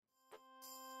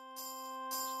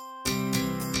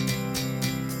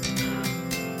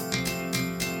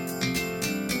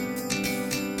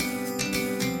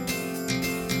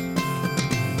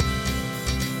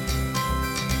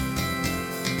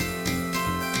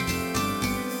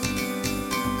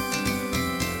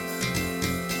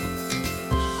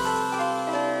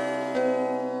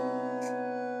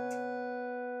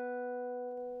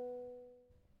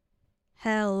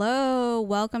Hello,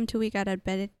 welcome to We Got Out of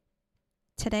Bed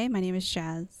today. My name is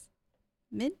Jazz.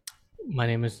 Mid. My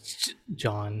name is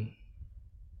John.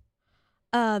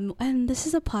 And this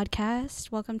is a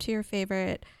podcast. Welcome to your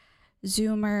favorite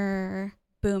Zoomer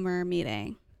Boomer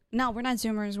meeting. No, we're not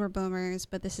Zoomers, we're Boomers,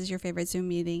 but this is your favorite Zoom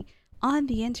meeting on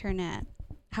the internet.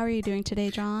 How are you doing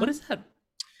today, John? What is that?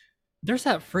 There's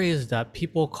that phrase that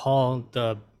people call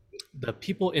the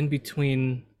people in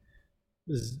between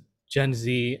Gen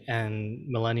Z and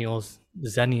millennials,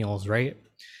 Zennials, right?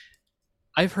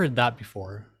 I've heard that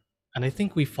before, and I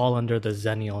think we fall under the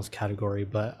Zennials category,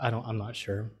 but I'm not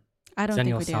sure. I don't think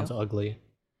we do. Sounds ugly.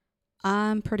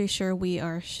 I'm pretty sure we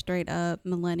are straight up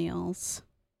millennials.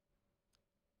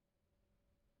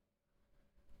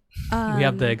 We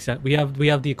have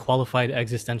the qualified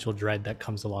existential dread that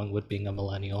comes along with being a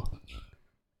millennial.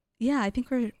 Yeah, I think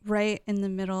we're right in the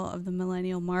middle of the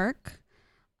millennial mark.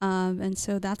 And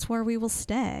so that's where we will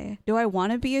stay. Do I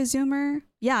want to be a Zoomer?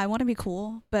 Yeah, I want to be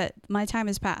cool, but my time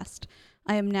has passed.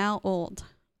 I am now old.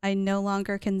 I no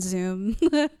longer can Zoom.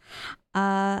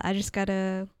 I just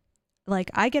gotta,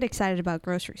 I get excited about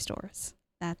grocery stores.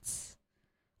 That's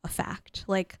a fact.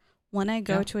 Like, when I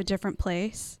go to a different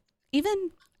place,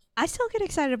 I still get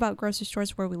excited about grocery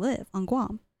stores where we live on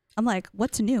Guam. I'm like,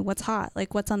 what's new? What's hot?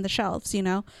 Like, what's on the shelves, you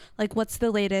know? Like, what's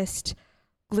the latest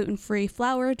gluten-free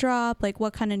flour drop? Like,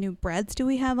 what kind of new breads do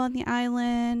we have on the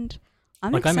island?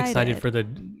 I'm excited for the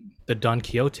Don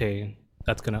Quixote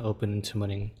that's going to open in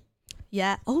Tumuning.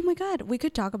 Yeah. Oh my God. We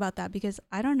could talk about that because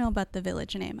I don't know about the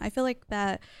village name. I feel like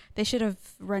that they should have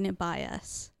run it by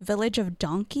us. Village of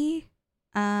Donkey?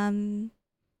 I mean,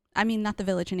 not the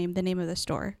village name. The name of the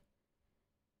store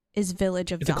is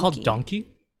Village of Donkey. Is it called Donkey?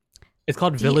 It's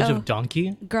called Village of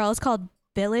Donkey? Girl, it's called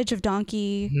Village of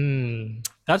Donkey.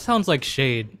 That sounds like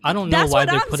shade. I don't know why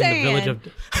they're putting the Village of...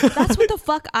 That's what the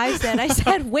fuck I said. I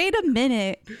said, wait a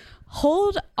minute.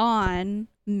 Hold on,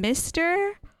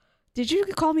 mister. Did you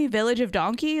call me Village of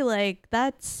Donkey? Like,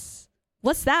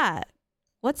 what's that?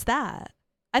 What's that?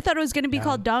 I thought it was going to be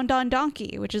called Don Don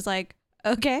Donkey, which is like,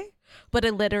 okay, but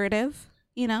alliterative,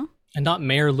 you know? And not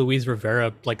Mayor Luis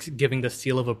Rivera, giving the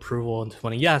seal of approval in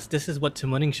Tumuning. Yes, this is what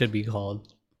Tumuning should be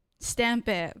called. Stamp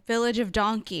it. Village of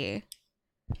Donkey.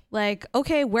 Like,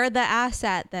 okay, where the ass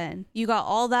at then? You got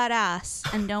all that ass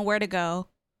and know where to go.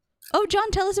 Oh, John,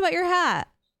 tell us about your hat.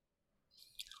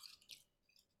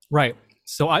 Right.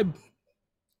 So I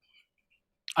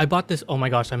bought this. Oh my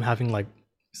gosh, I'm having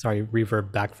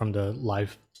reverb back from the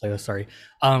live playlist. Sorry.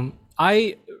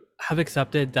 I have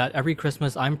accepted that every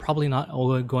Christmas I'm probably not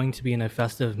going to be in a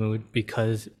festive mood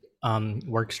because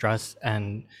work stress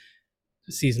and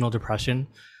seasonal depression.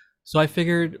 So I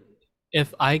figured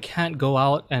if I can't go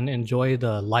out and enjoy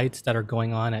the lights that are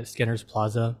going on at Skinner's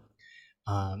Plaza,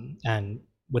 and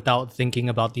without thinking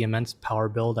about the immense power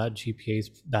bill that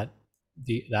that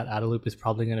Adaloop is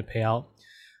probably going to pay out,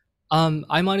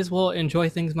 I might as well enjoy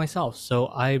things myself. So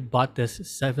I bought this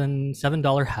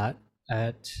 $7 hat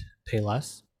at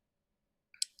Payless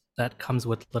that comes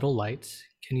with little lights.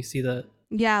 Can you see the?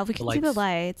 Yeah, we can see the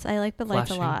lights. I like the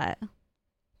lights a lot.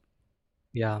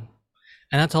 Yeah.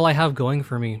 And that's all I have going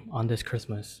for me on this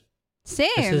Christmas. Same.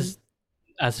 This is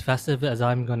as festive as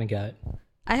I'm going to get.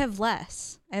 I have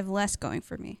less going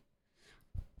for me.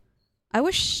 I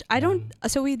wish I don't.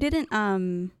 So we didn't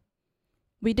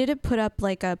put up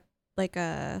like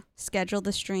a schedule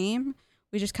the stream.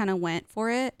 We just kind of went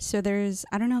for it. So I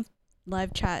don't know if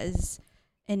live chat is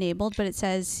enabled, but it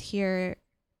says here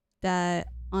that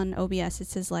on OBS it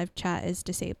says live chat is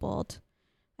disabled.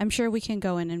 I'm sure we can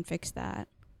go in and fix that.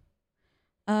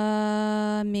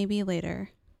 Maybe later.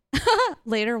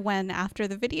 Later when? After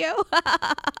the video?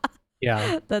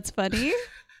 Yeah. That's funny.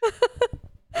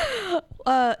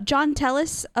 John, tell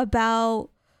us about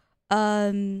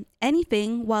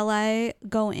anything while I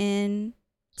go in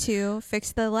to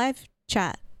fix the live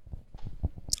chat.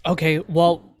 Okay,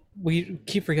 well, we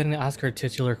keep forgetting to ask our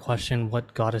titular question,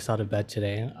 what got us out of bed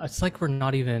today? It's like we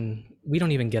don't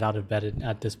even get out of bed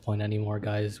at this point anymore,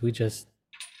 guys. We just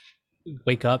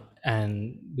wake up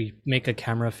and we make a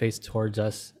camera face towards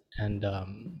us, and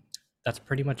that's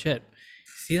pretty much it.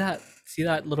 See that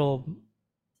little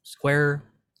square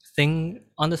thing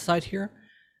on the side here?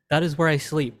 That is where I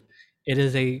sleep. It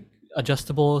is a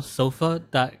adjustable sofa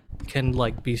that can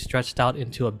be stretched out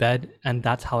into a bed, and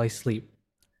that's how I sleep.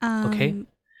 Okay,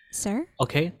 sir?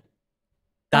 Okay,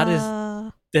 that is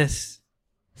this.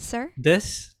 Sir?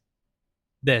 This.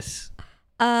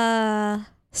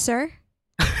 Sir?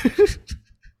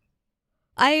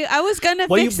 I was gonna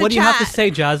what fix do you, what do you have to say,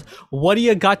 Jazz? What do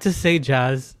you got to say,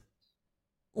 Jazz?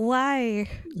 Why?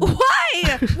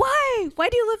 Why? Why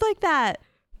do you live like that?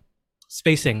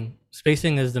 Spacing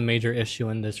is the major issue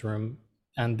in this room,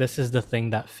 and this is the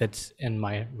thing that fits in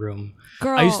my room.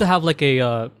 Girl, I used to have like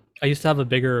I used to have a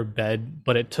bigger bed,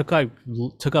 but it took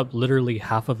up literally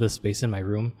half of the space in my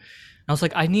room. I was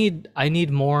like, I need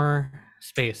more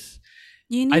space.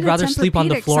 you need I'd a rather sleep on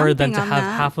the Tempur-Pedic floor than something to on have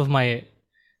that. half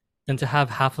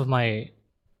of my.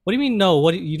 What do you mean? No,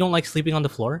 you don't like sleeping on the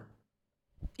floor?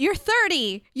 You're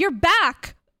 30. You're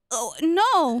back. Oh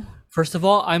no. First of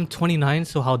all, I'm 29,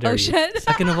 so how dare Oh you? shit.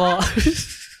 Second of all,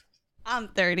 I'm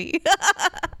 30.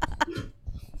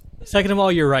 second of all,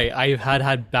 you're right. I've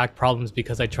had back problems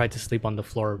because I tried to sleep on the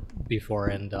floor before,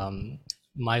 and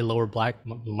my lower black,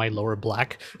 my, my Wait lower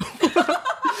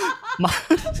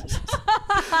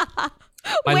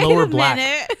a black.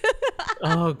 minute.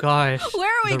 Oh gosh, Where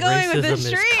are we the going with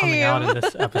this racism is coming out in stream?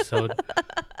 this episode.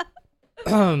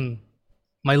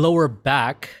 My lower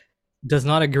back does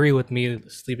not agree with me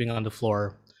sleeping on the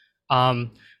floor,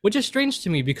 which is strange to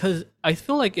me because I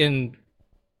feel like in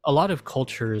a lot of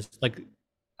cultures,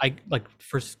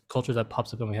 first culture that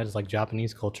pops up in my head is like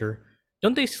Japanese culture.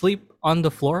 Don't they sleep on the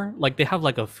floor? Like they have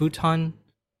like a futon,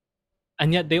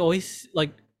 and yet they always like.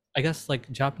 I guess like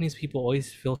Japanese people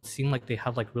always seem like they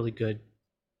have like really good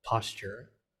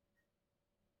posture.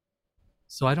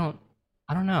 So I don't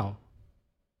know.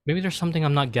 Maybe there's something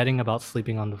I'm not getting about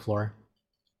sleeping on the floor.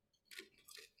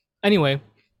 Anyway,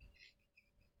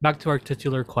 back to our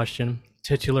titular question.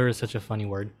 Titular is such a funny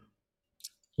word.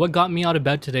 What got me out of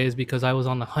bed today is because I was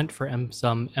on the hunt for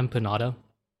some empanada.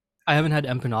 I haven't had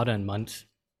empanada in months,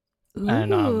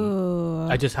 and Ooh.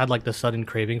 I just had like the sudden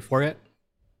craving for it.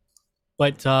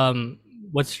 But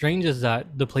what's strange is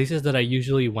that the places that I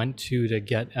usually went to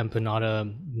get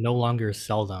empanada no longer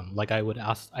sell them. Like I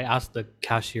asked the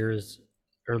cashiers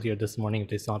earlier this morning if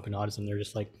they sell empanadas, and they're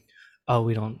just like, "Oh,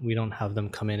 we don't have them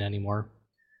come in anymore,"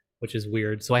 which is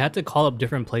weird. So I had to call up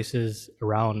different places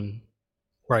around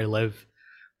where I live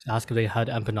to ask if they had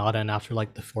empanada, and after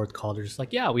like the fourth call, they're just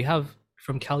like, "Yeah, we have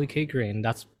from Cali Cakery," and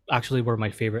that's actually where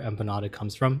my favorite empanada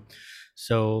comes from.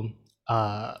 So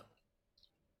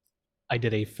I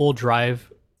did a full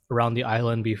drive around the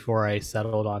island before I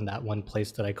settled on that one place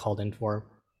that I called in for,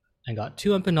 and got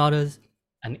 2 empanadas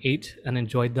and ate and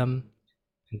enjoyed them.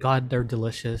 And God, they're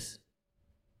delicious.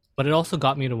 But it also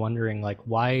got me to wondering, like,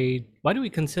 why do we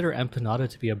consider empanada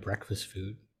to be a breakfast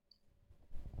food?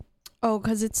 Oh,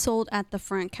 because it's sold at the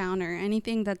front counter.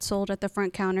 Anything that's sold at the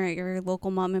front counter at your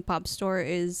local mom and pop store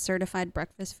is certified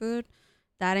breakfast food.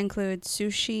 That includes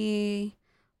sushi,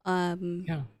 Yeah,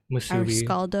 musubi. arroz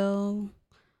caldo,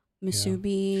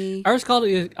 musubi. Arroz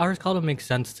caldo makes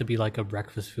sense to be like a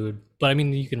breakfast food, but I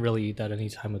mean you can really eat that any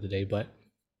time of the day. But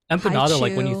empanada,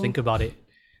 like when you Haichu. think about it,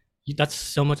 that's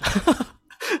so much.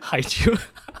 Haichu.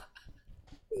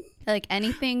 Like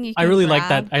anything you can I really like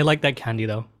that. grab I like that candy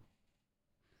though.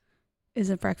 is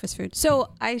a breakfast food.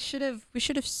 So we should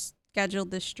have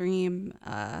scheduled the stream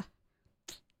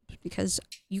because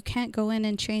you can't go in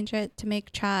and change it to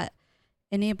make chat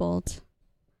enabled.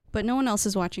 But no one else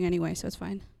is watching anyway, so it's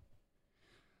fine.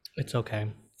 It's okay.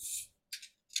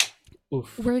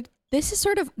 Oof. This is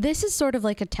sort of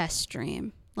like a test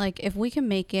stream. Like if we can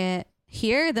make it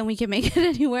here, then we can make it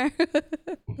anywhere.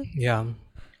 Yeah.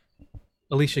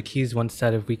 Alicia Keys once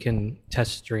said if we can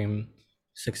test stream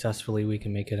successfully, we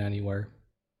can make it anywhere.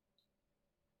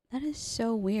 That is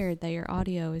so weird that your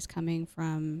audio is coming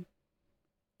from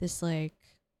this like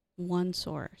one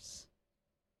source.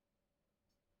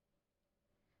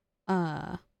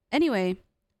 Anyway.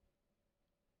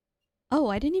 Oh,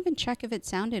 I didn't even check if it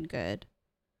sounded good.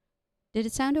 Did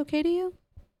it sound okay to you?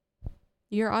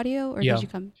 Your audio, or Yeah. did you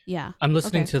come? Yeah. I'm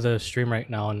listening Okay. to the stream right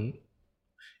now, and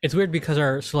it's weird because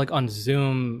on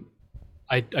Zoom,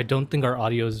 I don't think our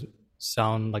audios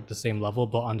sound like the same level,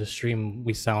 but on the stream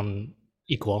we sound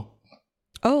equal.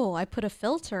 Oh, I put a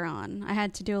filter on. I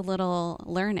had to do a little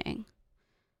learning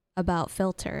about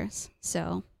filters.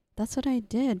 So that's what I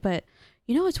did. But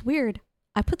you know what's weird?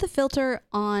 I put the filter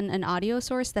on an audio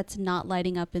source that's not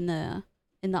lighting up in the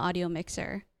audio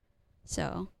mixer.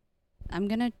 So I'm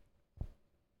gonna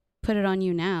put it on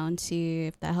you now and see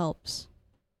if that helps.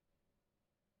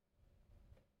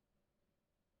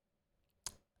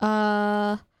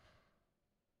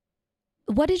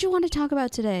 What did you want to talk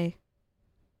about today?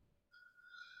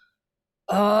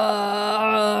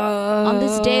 On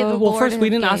this day the well, Lord first we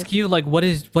has didn't gave. ask you like what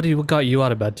got you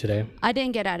out of bed today. I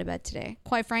didn't get out of bed today.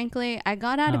 Quite frankly, I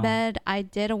got out of Oh. bed, I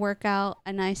did a workout,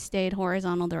 and I stayed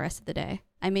horizontal the rest of the day.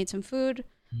 I made some food.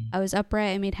 I was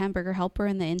upright. I made hamburger helper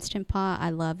in the Instant Pot. I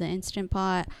love the Instant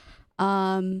Pot.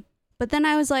 But then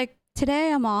I was like,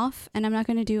 today I'm off and I'm not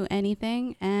going to do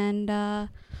anything. And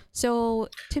So,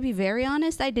 to be very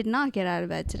honest, I did not get out of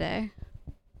bed today.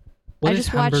 What I is just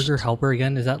hamburger watched. helper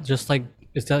again? Is that just like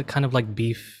is that kind of like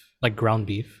beef, like ground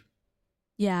beef?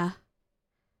 Yeah.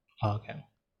 Oh, okay.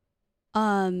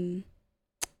 Um,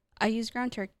 I use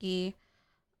ground turkey.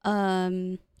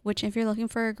 Which if you're looking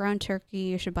for a ground turkey,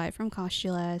 you should buy it from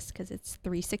Costuless because it's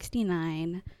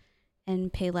 $3.69,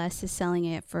 and Payless is selling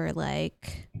it for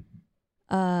like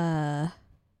uh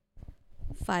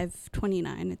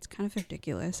 $5.29. It's kind of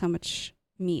ridiculous how much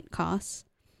meat costs.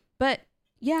 But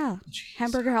yeah,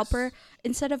 hamburger helper. Jesus.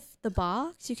 Instead of the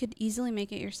box, you could easily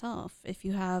make it yourself if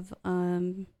you have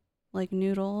like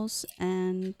noodles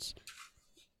and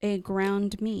a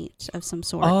ground meat of some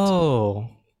sort. Oh,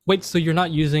 wait. So you're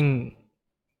not using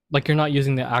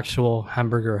the actual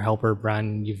hamburger helper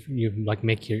brand. You like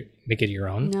make it your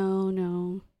own. No,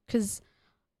 no, because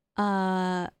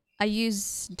I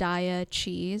use Daya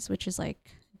cheese, which is like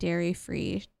dairy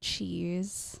free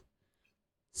cheese.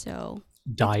 So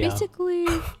it's Daya. basically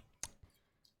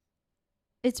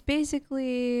it's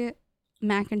basically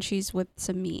mac and cheese with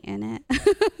some meat in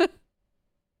it.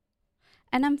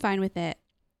 And I'm fine with it.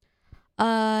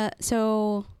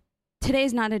 So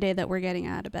today's not a day that we're getting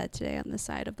out of bed today on this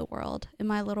side of the world. In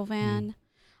my little Mm. van,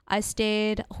 I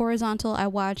stayed horizontal. I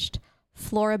watched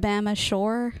Floribama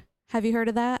Shore. Have you heard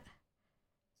of that?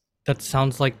 That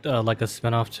sounds like a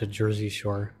spinoff to Jersey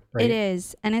Shore, It right?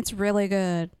 is, and it's really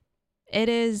good. It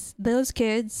is those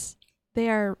kids, they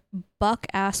are buck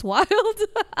ass wild.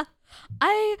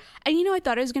 I and I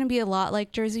thought it was gonna be a lot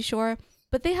like Jersey Shore,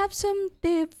 but they have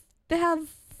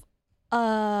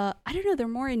I don't know, they're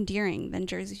more endearing than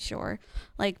Jersey Shore.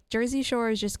 Like Jersey Shore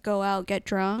is just go out, get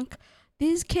drunk.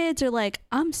 These kids are like,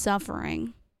 I'm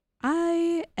suffering.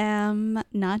 I am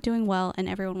not doing well and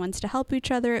everyone wants to help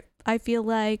each other, I feel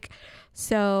like.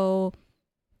 So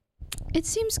it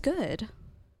seems good.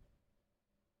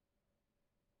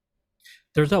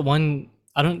 There's that one.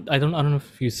 I don't know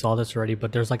if you saw this already,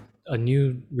 but there's like a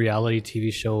new reality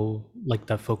TV show like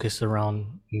that focused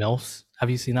around MILFs. Have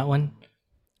you seen that one?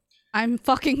 I'm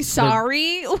fucking They're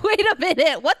sorry. Wait a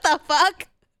minute. What the fuck?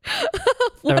 they're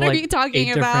What are like you talking eight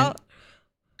different. about?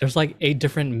 There's like eight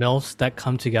different MILFs that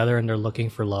come together and they're looking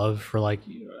for love for like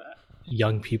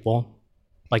young people,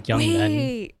 like young men.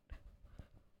 Wait.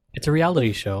 It's a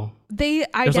reality show. They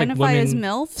There's like identify as women.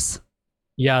 MILFs?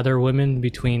 Yeah, they're women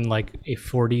between like a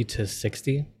 40 to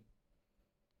 60.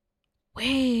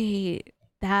 Wait.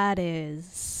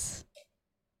 That's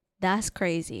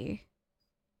crazy.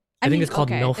 I I think mean, it's called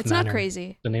okay, MILF it's not Manor.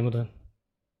 crazy. The name of the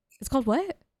It's called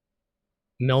what?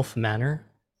 MILF Manor.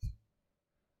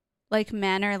 Like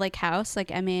manor, like house, like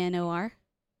MANOR.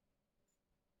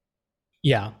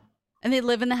 Yeah. And they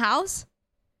live in the house?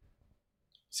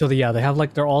 So yeah, they have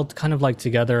like they're all kind of like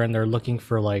together and they're looking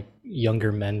for like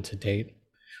younger men to date.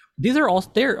 They're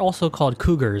also called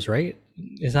cougars, right?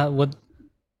 Is that what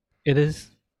it is?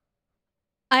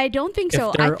 I don't think If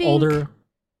so. they're older,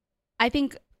 I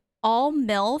think all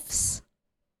MILFs.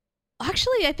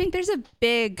 Actually, I think there's a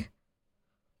big.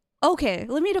 Okay,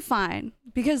 let me define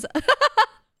because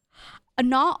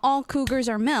not all cougars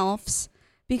are MILFs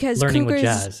because learning with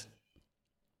jazz.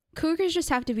 cougars just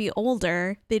have to be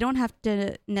older. They don't have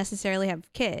to necessarily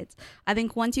have kids. I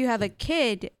think once you have a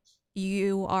kid,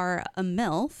 you are a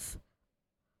MILF.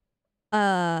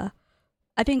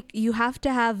 I think you have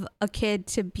to have a kid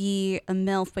to be a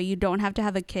MILF, but you don't have to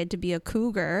have a kid to be a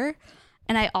cougar.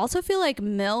 And I also feel like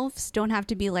MILFs don't have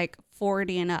to be like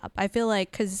 40 and up. I feel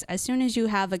like because as soon as you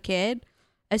have a kid,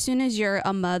 as soon as you're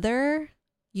a mother,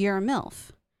 you're a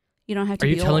MILF. You don't have to Are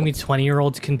you be telling me old.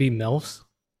 20-year-olds can be MILFs?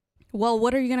 Well,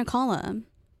 what are you going to call them?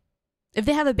 If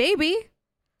they have a baby,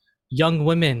 Young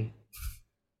women.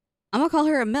 I'm going to call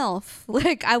her a MILF.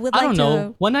 Like, I would I like don't to.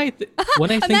 know. When I think of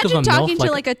Imagine a talking MILF,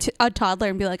 to like like a toddler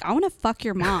and be like, I want to fuck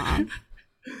your mom.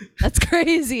 That's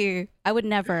crazy. I would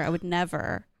never. I would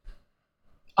never.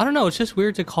 I don't know, it's just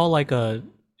weird to call like a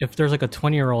if there's like a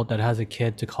 20-year-old that has a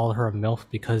kid to call her a MILF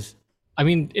because I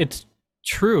mean, it's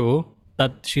true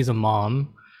that she's a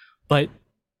mom, but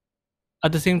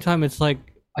at the same time it's like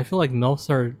I feel like MILFs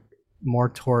are more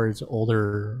towards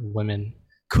older women.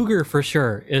 Cougar for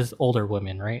sure is older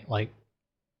women, right? Like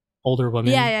older Yeah,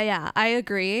 women. yeah, yeah. I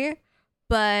agree.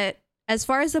 But as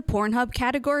far as the Pornhub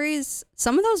categories,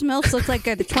 some of those MILFs look like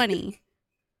a 20.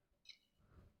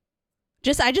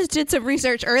 I just did some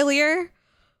research earlier,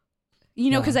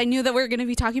 because Yeah. I knew that we were going to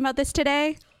be talking about this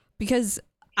today because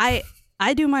I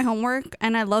I do my homework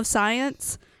and I love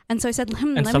science. And so I said,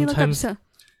 And let me look up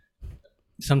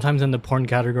sometimes in the porn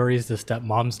categories the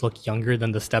stepmoms look younger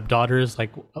than the stepdaughters.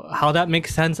 Like how that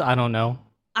makes sense, I don't know.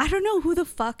 I don't know who the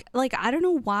fuck, like, I don't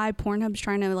know why Pornhub's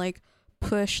trying to, like,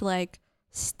 push like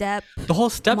step The whole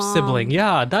step mom. sibling,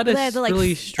 yeah, that is They're like,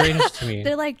 really strange to me.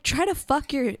 They're like, try to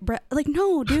fuck your like,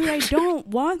 no, dude, I don't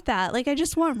want that. Like, I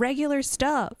just want regular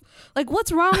stuff. Like,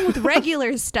 what's wrong with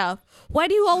regular stuff? Why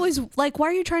do you always like? Why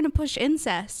are you trying to push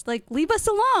incest? Like, leave us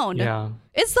alone. Yeah.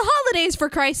 It's the holidays, for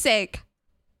Christ's sake.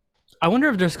 I wonder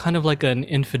if there's kind of like an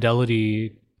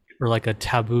infidelity or like a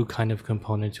taboo kind of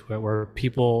component to it, where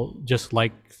people just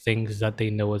like things that they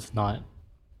know is not.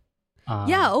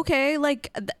 Yeah, okay,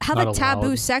 like have not a taboo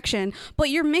allowed. section, but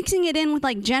you're mixing it in with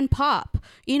like Gen Pop.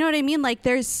 You know what I mean? Like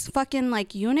there's fucking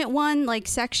like Unit 1, like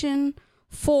Section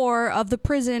 4 of the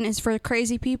prison is for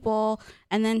crazy people,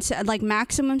 and then like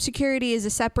maximum security is a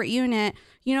separate unit.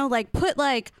 You know, like put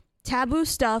like taboo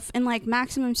stuff in like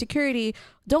maximum security.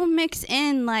 Don't mix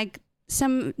in like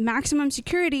some maximum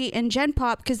security in Gen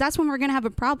Pop, because that's when we're gonna have a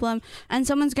problem and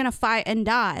someone's gonna fight and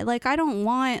die. Like I don't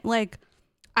want like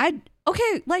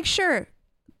okay, like sure,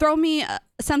 throw me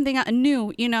something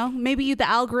new, you know, maybe the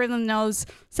algorithm knows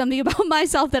something about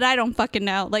myself that I don't fucking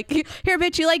know. Like, here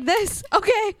bitch, you like this?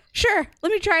 Okay, sure,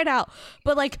 let me try it out.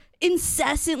 But like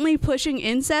incessantly pushing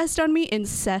incest on me,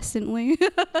 incessantly.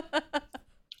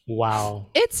 Wow.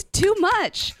 It's too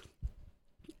much.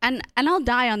 And I'll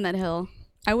die on that hill.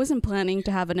 I wasn't planning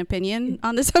to have an opinion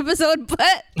on this episode,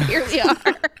 but here we are.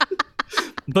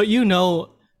 But you know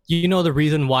the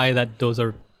reason why that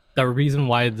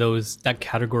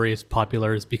category is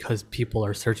popular is because people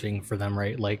are searching for them,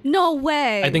 right? Like, No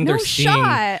way. I think no they're seeing-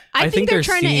 shot. I think they're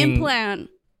trying to implant.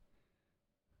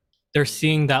 they're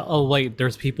seeing that, oh wait,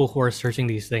 there's people who are searching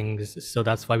these things, so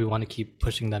that's why we want to keep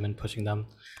pushing them and pushing them.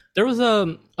 There was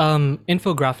a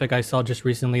infographic I saw just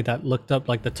recently that looked up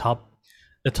like the top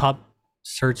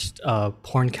searched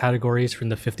porn categories from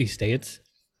the 50 states,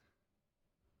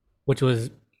 which was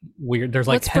weird. There's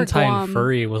like What's for hentai Guam? and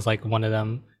furry was like one of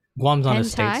them. Guam's on a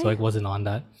state, Hentai? so like wasn't on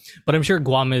that. But I'm sure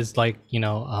Guam is like,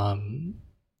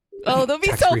 Oh, that'd be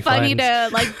tax so funny refunds.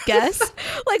 to like guess.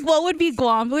 Like, what would be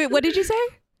Guam? Wait, what did you say?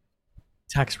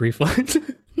 tax refunds.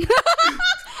 I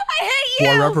hate you.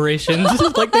 War reparations.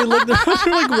 Like they looked at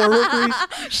like war reparations.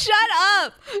 Shut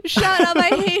up.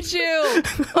 I hate you.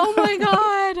 Oh my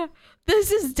god.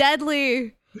 This is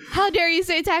deadly. How dare you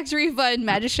say tax refund,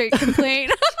 magistrate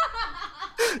complaint?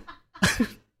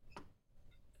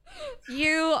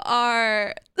 You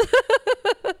are.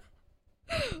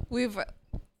 We've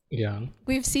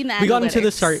seen that. We got into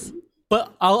the start,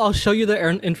 but I'll show you the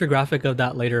infographic of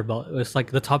that later. About it's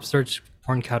like the top search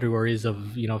porn categories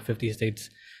of 50 states,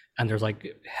 and there's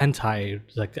like hentai,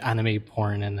 like anime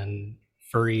porn, and then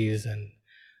furries, and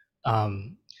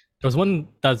there was one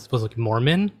that was like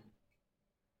Mormon.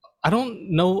 I don't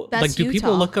know. That's like, do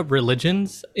people Utah. look up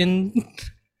religions in?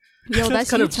 Yo, that's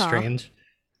kind Utah. of strange.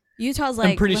 Utah's like.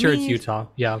 I'm pretty let sure me- it's Utah.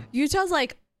 Yeah. Utah's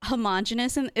like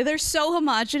homogenous, and they're so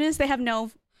homogenous they have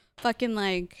no fucking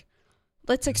like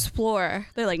let's explore.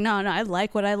 They're like, no, I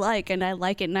like what I like and I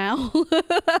like it now.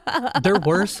 There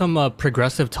were some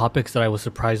progressive topics that I was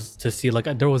surprised to see. Like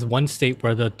there was one state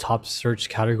where the top search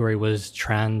category was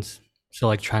trans, so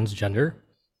like transgender,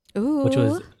 Ooh. which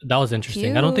was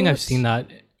interesting. I don't think I've Cute. seen that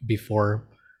before,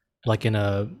 like in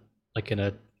a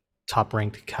top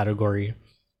ranked category.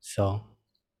 So,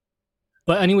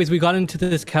 but anyways, we got into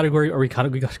this category, or we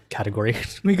got category.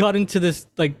 We got into this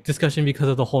like discussion because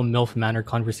of the whole MILF Manor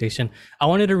conversation. I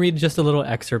wanted to read just a little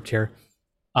excerpt here,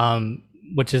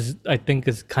 which is I think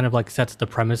is kind of like sets the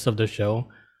premise of the show.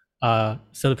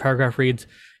 So the paragraph reads: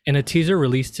 in a teaser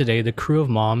released today, the crew of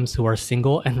moms who are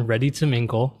single and ready to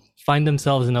mingle find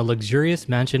themselves in a luxurious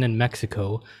mansion in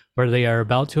Mexico, where they are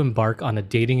about to embark on a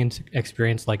dating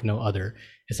experience like no other.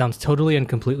 It sounds totally and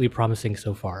completely promising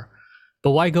so far.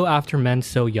 But why go after men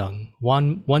so young?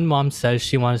 One mom says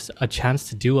she wants a chance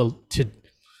to do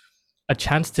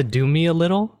me a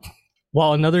little,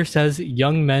 while another says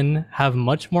young men have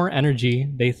much more energy.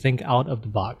 They think out of the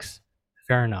box.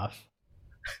 Fair enough.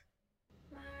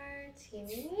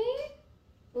 Martini?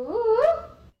 Ooh.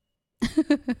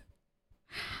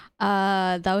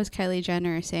 That was Kylie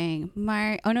Jenner saying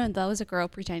oh no, that was a girl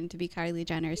pretending to be Kylie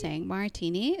Jenner saying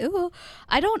martini. Ooh.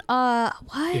 I don't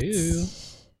what? Ew.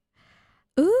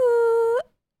 Ooh.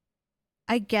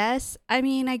 I guess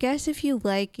if you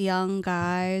like young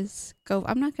guys, go.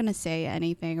 I'm not gonna say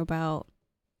anything about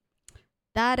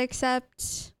that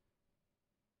except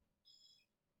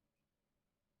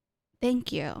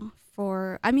thank you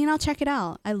for I'll check it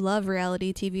out. I love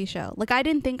reality TV show. Like I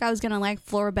didn't think I was gonna like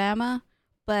Floribama,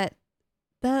 but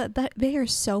they are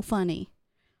so funny.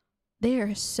 They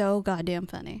are so goddamn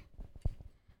funny.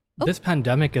 Oh. This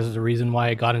pandemic is the reason why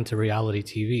I got into reality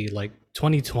TV. Like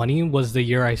 2020 was the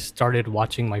year I started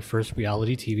watching my first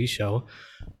reality TV show.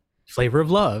 Flavor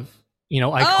of Love.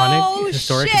 Iconic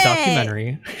historic shit.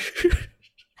 documentary.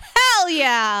 Hell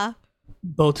yeah.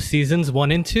 Both seasons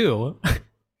 1 and 2. That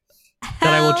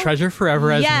I will treasure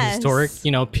forever as an historic,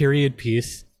 period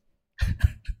piece.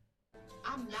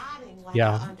 I'm nodding like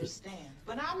Yeah. I understand,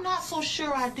 but I'm not so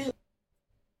sure I do.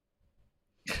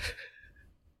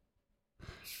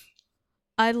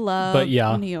 I love But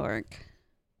yeah. New York.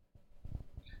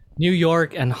 New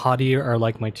York and Hottie are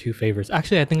like my two favorites.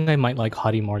 Actually, I think I might like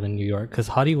Hottie more than New York because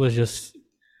Hottie was just.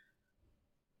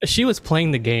 She was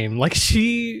playing the game. Like,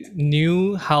 she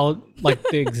knew how, like,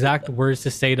 the exact words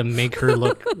to say to make her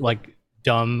look, like,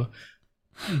 dumb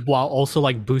while also,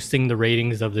 like, boosting the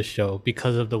ratings of the show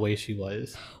because of the way she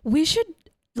was. We should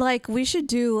do like we should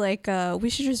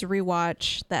just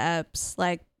rewatch the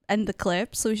eps and the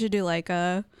clips. So we should do like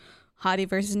a Hottie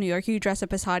versus New York. You dress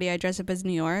up as Hottie, I dress up as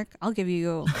New York. I'll give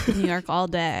you New York all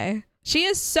day. She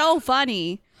is so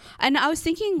funny. And I was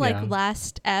thinking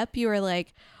last ep you were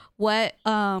like, what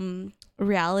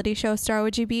reality show star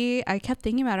would you be? I kept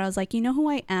thinking about it. I was like, you know who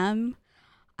I am?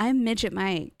 I'm Midget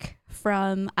Mike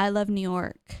from I Love New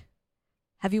York.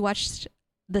 Have you watched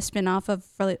the spinoff of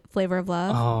Flavor of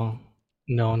Love? Oh,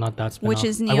 no, not that spinoff. Which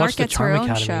is New I York watched the gets her Charm own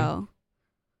Academy. show.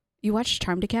 You watched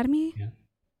Charmed Academy? Yeah.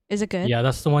 Is it good? Yeah,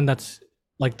 that's the one that's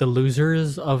like the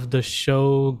losers of the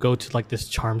show go to like this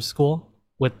charm school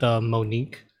with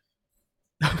Monique.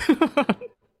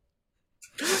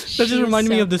 That just reminded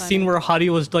me of the scene where Hottie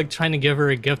was like trying to give her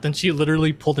a gift and she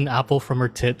literally pulled an apple from her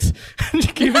tits and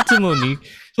she gave it to Monique.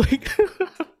 Like,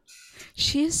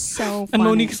 she is so funny. and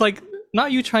Monique's like,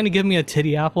 not you trying to give me a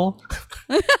titty apple.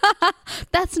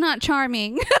 That's not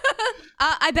charming.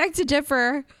 I beg to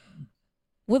differ.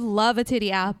 Would love a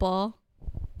titty apple.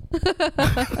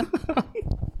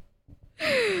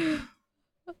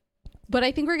 But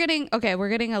I think we're getting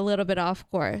a little bit off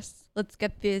course. Let's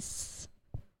get this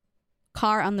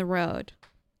car on the road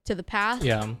to the path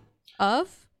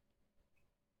of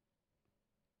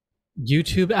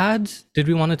YouTube ads. Did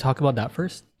we want to talk about that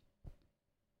first?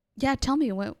 Yeah, tell me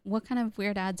what kind of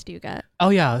weird ads do you get? Oh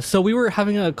yeah, so we were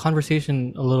having a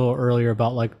conversation a little earlier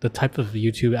about like the type of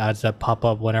YouTube ads that pop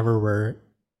up whenever we're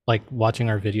like watching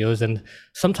our videos, and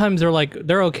sometimes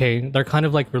they're okay. They're kind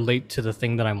of like relate to the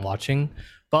thing that I'm watching,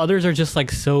 but others are just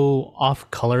like so off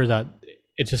color that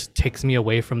it just takes me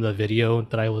away from the video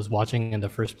that I was watching in the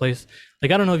first place.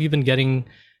 Like, I don't know if you've been getting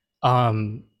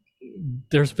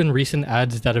there's been recent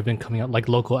ads that have been coming out, like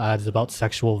local ads about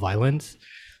sexual violence.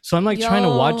 So I'm like trying to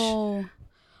watch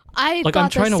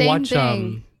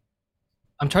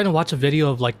I'm trying to watch a video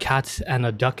of like cats and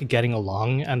a duck getting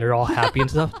along and they're all happy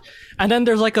and stuff. And then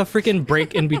there's like a freaking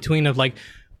break in between of like,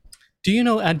 do you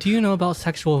know about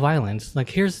sexual violence?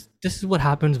 Like, this is what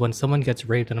happens when someone gets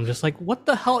raped. And I'm just like, what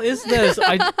the hell is this?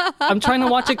 I'm trying to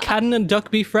watch a cat and a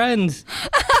duck be friends.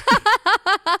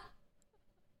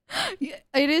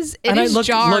 It is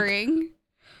jarring.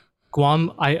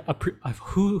 Guam,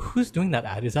 who's doing that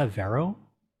ad? Is that Vero?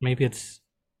 Maybe it's,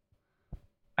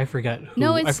 I forget who.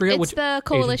 No, I forget it's the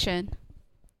coalition.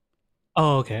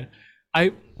 Oh, okay.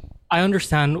 I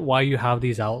understand why you have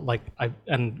these out. Like,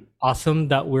 and awesome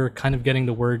that we're kind of getting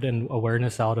the word and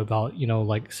awareness out about,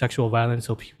 like sexual violence,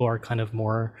 so people are kind of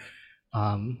more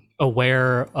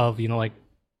aware of, like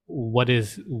what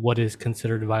is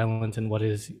considered violence and what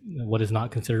is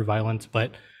not considered violence.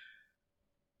 But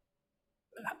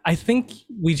I think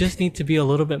we just need to be a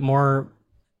little bit more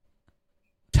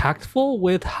tactful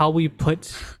with how we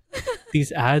put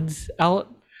these ads out.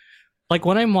 Like,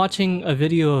 when I'm watching a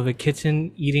video of a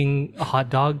kitten eating a hot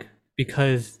dog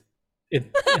because it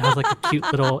has like a cute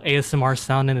little ASMR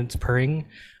sound and it's purring,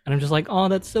 and I'm just like, oh,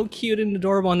 that's so cute and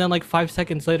adorable. And then like 5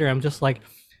 seconds later, I'm just like,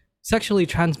 sexually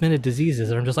transmitted diseases,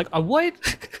 and I'm just like, what?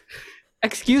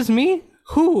 Excuse me?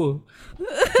 Who?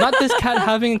 Not this cat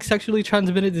having sexually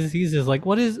transmitted diseases. Like,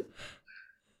 what is?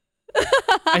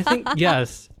 I think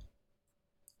yes.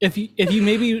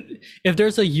 If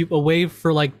there's a way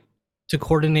for like to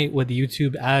coordinate with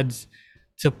YouTube ads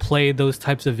to play those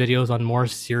types of videos on more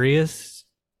serious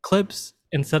clips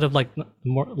instead of like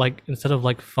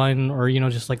fun or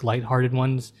just like lighthearted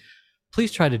ones,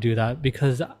 please try to do that,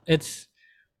 because it's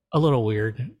a little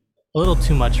weird, a little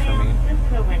too much for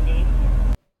me.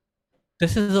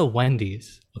 This is a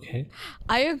Wendy's, okay?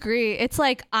 I agree. It's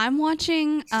like I'm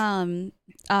watching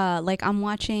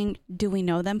Do We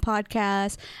Know Them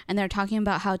podcast, and they're talking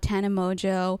about how Tana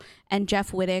Mojo and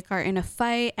Jeff Wittick are in a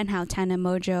fight, and how Tana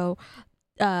Mojo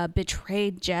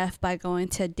betrayed Jeff by going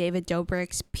to David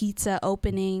Dobrik's pizza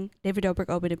opening. David Dobrik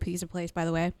opened a pizza place, by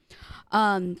the way.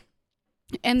 And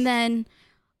then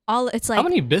it's like, how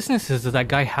many businesses does that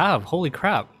guy have? Holy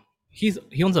crap. He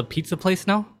owns a pizza place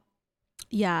now?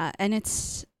 Yeah, and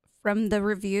it's from the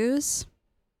reviews,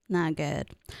 not good.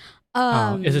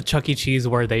 Is it Chuck E. Cheese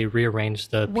where they rearrange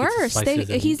the pizza Worse,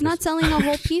 slices? he's not selling a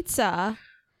whole pizza.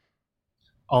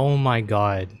 Oh my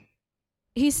god.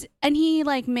 He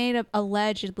like made up,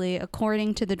 allegedly,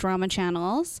 according to the drama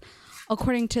channels,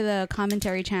 according to the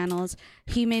commentary channels,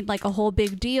 he made like a whole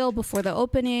big deal before the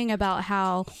opening about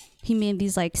how he made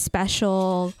these like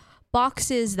special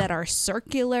boxes that are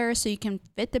circular so you can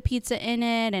fit the pizza in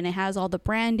it, and it has all the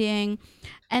branding.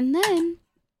 And then,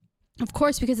 of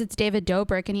course, because it's David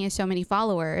Dobrik and he has so many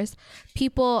followers,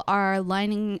 people are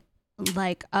lining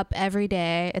like up every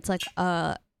day. It's like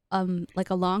a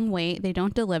long wait. They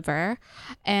don't deliver,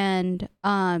 and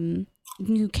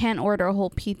you can't order a whole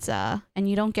pizza, and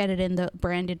you don't get it in the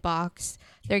branded box.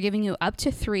 They're giving you up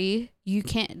to 3. You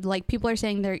can't, like, people are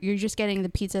saying you're just getting the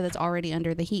pizza that's already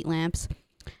under the heat lamps,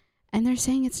 and they're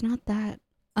saying it's not that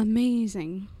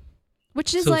amazing,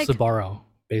 which is like Sbarro,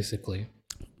 basically.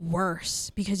 Worse,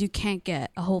 because you can't get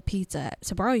a whole pizza. At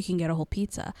Sbarro, you can get a whole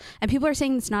pizza, and people are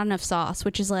saying it's not enough sauce,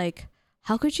 which is like,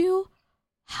 how could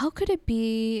it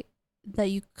be that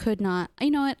you could not?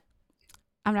 You know what?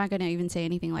 I'm not gonna even say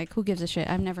anything. Like, who gives a shit?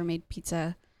 I've never made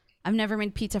pizza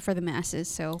for the masses,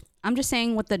 so I'm just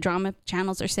saying what the drama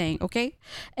channels are saying, okay?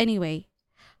 Anyway,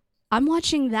 I'm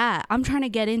watching that. I'm trying to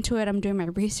get into it. I'm doing my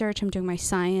research. I'm doing my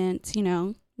science,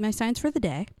 my science for the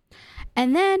day.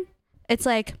 And then it's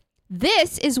like,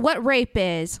 this is what rape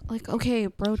is. Like, okay,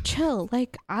 bro, chill.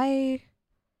 Like, I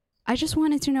just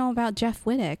wanted to know about Jeff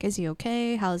Wittek. Is he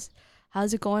okay? How's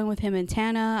it going with him and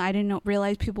Tana? I didn't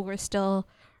realize people were still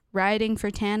riding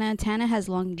for Tana. Tana has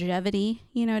longevity.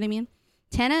 You know what I mean?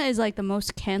 Tana is like the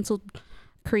most canceled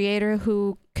creator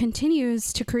who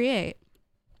continues to create.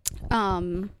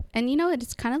 And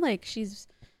it's kind of like she's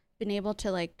been able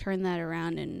to like turn that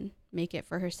around and make it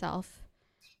for herself.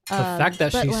 The fact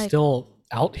that she's still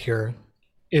out here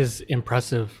is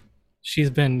impressive. She's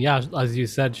been, as you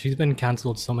said, she's been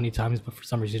canceled so many times, but for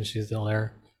some reason she's still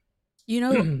there.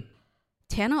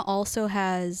 Tana also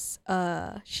has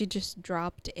she just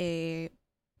dropped a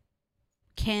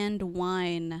canned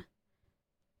wine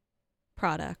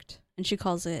product, and she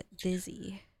calls it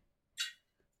Dizzy.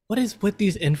 What is with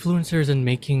these influencers and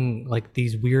making like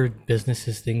these weird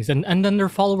businesses things, and then their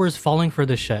followers falling for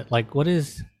this shit? Like, what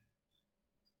is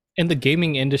in the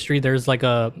gaming industry? There's like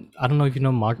I don't know if you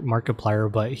know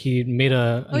Markiplier, but he made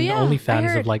an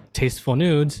OnlyFans of like tasteful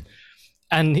nudes,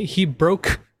 and he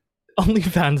broke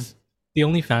OnlyFans, the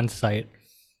OnlyFans site.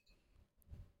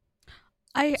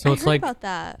 I heard about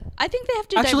that. I think they have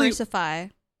to diversify.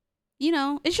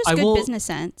 It's just good business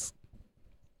sense.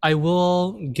 I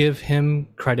will give him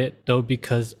credit though,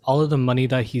 because all of the money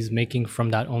that he's making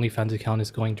from that OnlyFans account is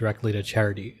going directly to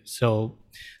charity. So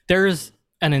there's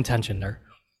an intention there.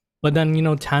 But then,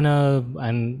 Tana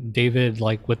and David,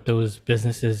 like with those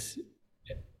businesses,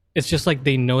 it's just like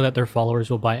they know that their followers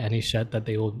will buy any shit that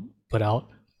they will put out.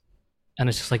 And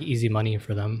it's just like easy money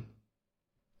for them.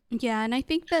 Yeah, and I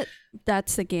think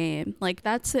that's the game. Like,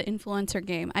 that's the influencer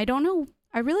game. I don't know.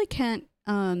 I really can't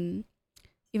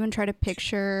even try to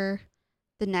picture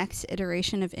the next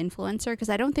iteration of influencer, because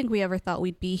I don't think we ever thought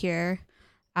we'd be here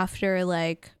after,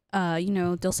 like,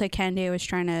 Dulce Cande was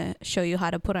trying to show you how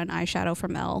to put on eyeshadow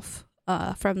from e.l.f.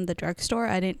 From the drugstore.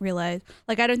 I didn't realize,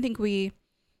 like, I don't think we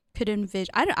could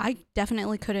envision, I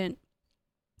definitely couldn't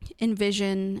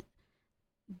envision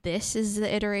this is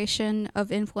the iteration of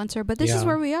influencer, but this is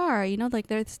where we are, like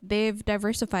they've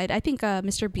diversified. I think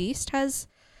Mr. Beast has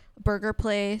a burger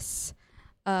place,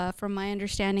 from my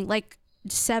understanding, like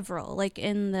several, like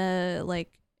in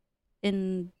the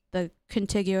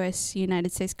contiguous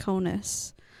United States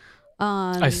CONUS.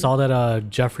 I saw that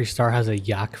Jeffree Star has a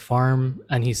yak farm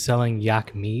and he's selling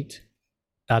yak meat.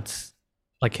 That's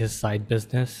like his side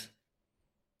business.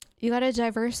 You got to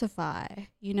diversify.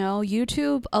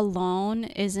 YouTube alone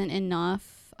isn't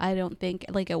enough. I don't think,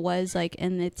 like it was like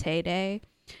in its heyday.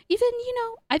 Even,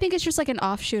 I think it's just like an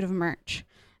offshoot of merch.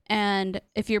 And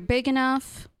if you're big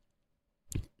enough,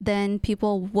 then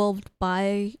people will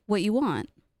buy what you want.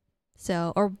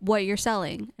 So, or what you're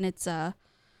selling. And it's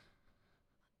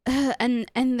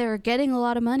and they're getting a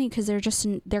lot of money because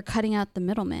they're cutting out the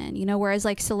middleman, whereas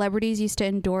like celebrities used to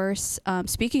endorse,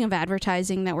 speaking of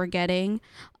advertising that we're getting,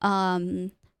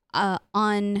 on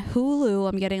Hulu,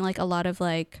 I'm getting like a lot of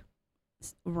like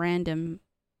random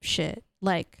shit.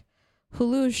 Like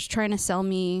Hulu's trying to sell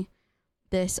me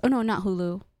this. Oh no, not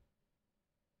Hulu.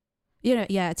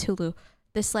 Yeah, it's Hulu.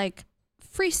 This like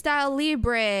Freestyle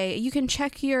Libre, you can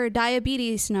check your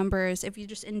diabetes numbers if you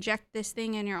just inject this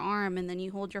thing in your arm and then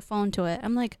you hold your phone to it.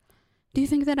 I'm like, do you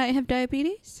think that I have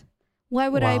diabetes? Why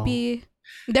would I be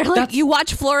They're like, That's- you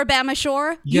watch Floribama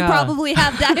Shore? You Yeah. probably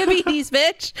have diabetes,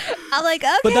 bitch. I'm like,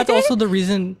 okay. But that's also the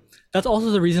reason. That's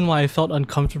also the reason why I felt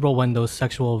uncomfortable when those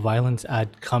sexual violence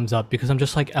ad comes up, because I'm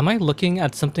just like, am I looking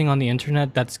at something on the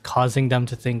internet that's causing them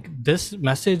to think this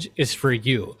message is for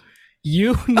you?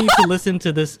 You need to listen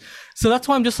to this. So that's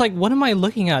why I'm just like, what am I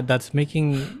looking at that's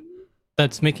making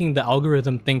the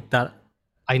algorithm think that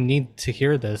I need to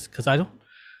hear this? Because I'm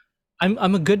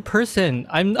a good person.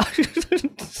 I'm not.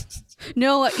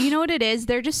 No, you know what it is?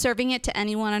 They're just serving it to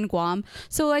anyone on Guam.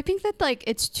 So I think that like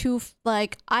it's too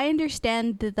like I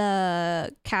understand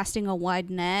the casting a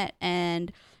wide net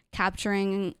and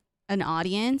capturing an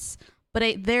audience, but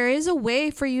there is a way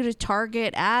for you to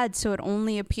target ads so it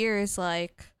only appears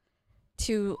like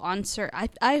to on certain.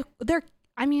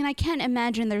 I mean, I can't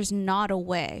imagine there's not a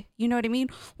way. You know what I mean?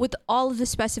 With all of the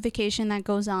specification that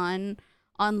goes on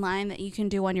online that you can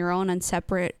do on your own on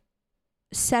separate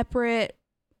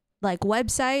like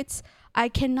websites, I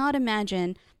cannot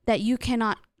imagine that you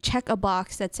cannot check a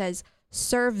box that says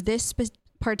serve this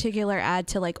particular ad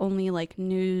to like only like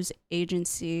news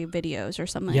agency videos or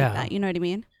something like that. You know what I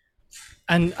mean?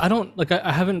 And I don't like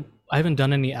I haven't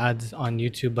done any ads on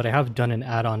YouTube, but I have done an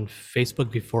ad on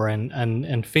Facebook before, and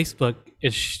Facebook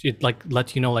it like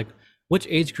lets you know like which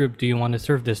age group do you want to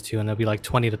serve this to, and it'll be like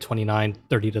 20 to 29,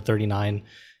 30 to 39.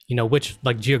 You know, which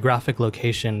like geographic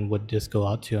location would this go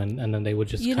out to, and then they would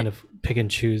just kind of pick and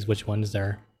choose which one's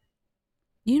there.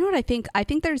 You know what I think? I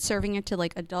think they're serving it to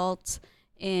like adults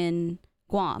in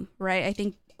Guam, right? I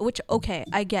think, which, okay,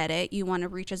 I get it. You want to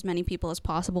reach as many people as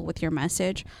possible with your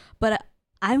message, but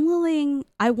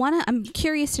I'm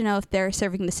curious to know if they're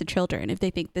serving this to children, if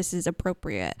they think this is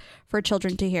appropriate for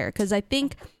children to hear. Because I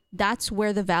think that's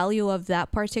where the value of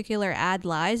that particular ad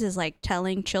lies, is like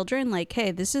telling children like,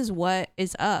 hey, this is what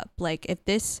is up. Like if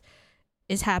this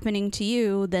is happening to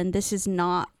you, then this is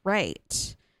not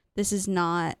right. This is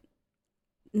not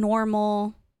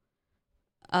normal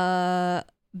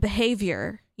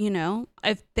behavior, you know,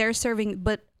 if they're serving.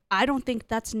 But I don't think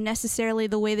that's necessarily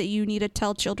the way that you need to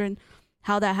tell children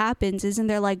how that happens. Isn't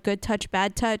there like good touch,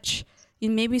 bad touch? You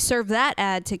maybe serve that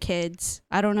ad to kids.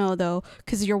 I don't know though,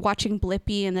 because you're watching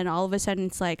Blippi and then all of a sudden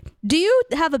it's like, do you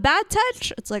have a bad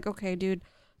touch? It's like, okay, dude,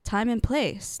 time and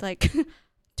place. Like,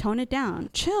 tone it down,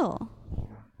 chill.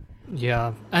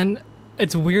 Yeah, and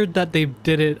it's weird that they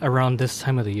did it around this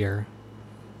time of the year.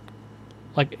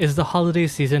 Like, is the holiday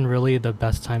season really the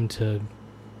best time to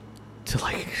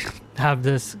like have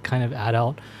this kind of ad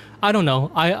out? I don't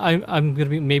know. I'm gonna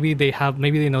be maybe they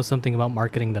know something about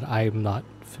marketing that I'm not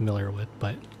familiar with,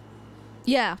 but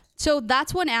yeah. So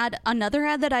that's one ad. Another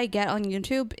ad that I get on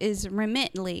YouTube is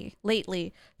Remitly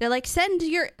lately. They're like, send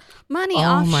your money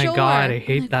offshore. Oh my god, I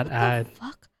hate like, that what ad. the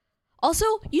fuck? Also,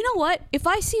 you know what? If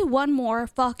I see one more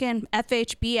fucking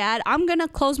FHB ad, I'm gonna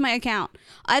close my account.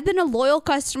 I've been a loyal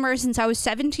customer since I was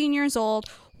 17 years old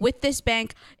with this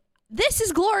bank. This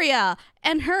is Gloria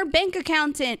and her bank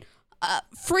accountant,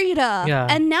 Frida,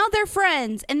 and now they're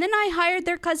friends. And then I hired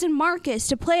their cousin Marcus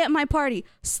to play at my party.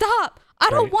 Stop. I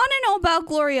don't want to know about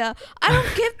Gloria. I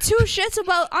don't give two shits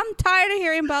about. I'm tired of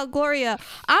hearing about Gloria.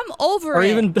 I'm over it. Or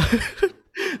even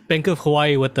Bank of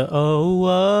Hawaii with the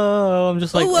whoa. I'm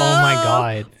just like, Whoa. oh my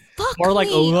god. Fuck Or like,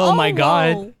 me. oh my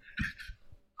god.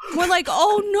 More like,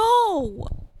 oh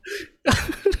no.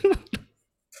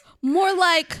 More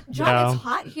like, John, it's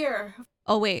hot here.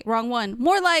 oh wait, wrong one.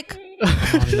 More like,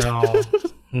 Oh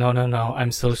no. No.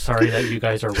 I'm so sorry that you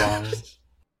guys are wrong.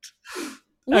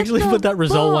 Actually, but that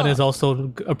result one is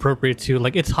also appropriate too.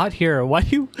 Like, it's hot here. Why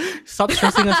do you stop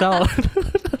stressing us out?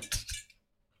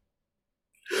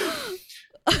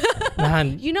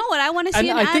 Man. you know what I want to see And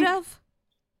an I ad think- of?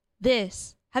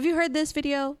 This. Have you heard this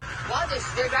video? Well,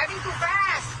 they're driving too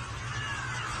fast.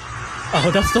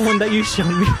 Oh, that's the one that you showed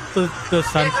me.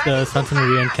 The Santa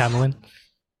Maria and Camelin.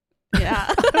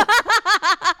 Yeah.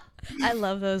 I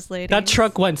love those ladies. That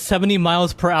truck went 70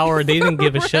 miles per hour. They didn't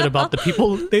give a shit about the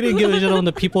people. They didn't give a shit on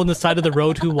the people on the side of the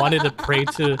road who wanted to pray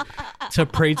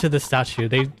to the statue.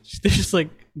 They're just like,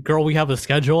 girl, we have a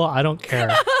schedule. I don't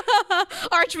care.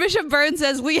 Archbishop Burns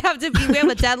says we have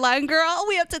a deadline, girl.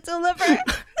 We have to deliver.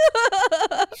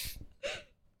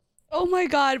 Oh my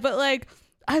god, but like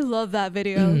I love that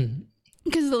video.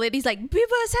 Because the lady's like,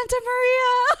 Viva Santa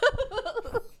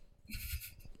Maria.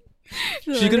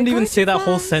 She couldn't even say that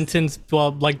whole sentence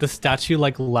while like the statue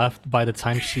like left by the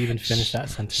time she even finished that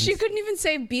sentence. She couldn't even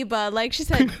say Biba. Like she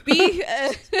said, B.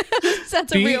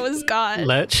 Santa Maria was gone.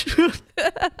 Lech.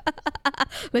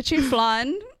 Leche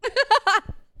flan.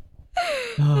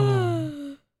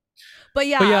 But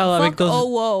yeah, like fuck those, oh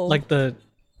whoa. like the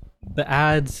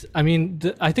ads. I mean,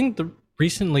 I think the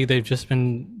recently they've just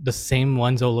been the same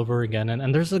ones all over again,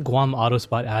 and there's the Guam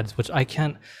Autospot ads, which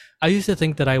I used to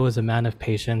think that I was a man of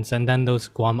patience, and then those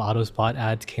Guam Autospot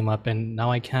ads came up, and now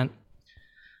I can't.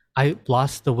 I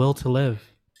lost the will to live.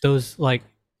 Those like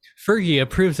Fergie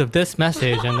approves of this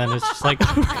message, and then it's just like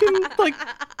like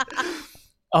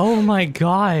oh my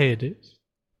god.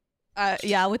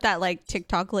 Yeah, with that like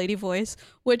TikTok lady voice,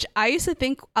 which I used to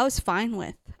think I was fine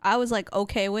with. I was like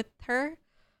okay with her,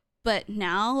 but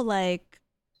now like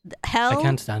hell, I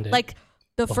can't stand it. Like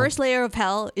the first layer of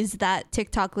hell is that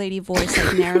TikTok lady voice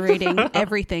like narrating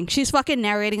everything. She's fucking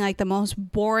narrating like the most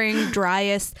boring,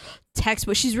 driest text,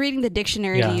 but she's reading the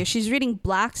dictionary to you. She's reading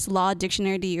Black's Law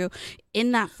Dictionary to you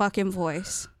in that fucking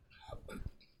voice.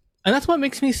 And that's what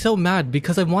makes me so mad,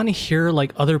 because I want to hear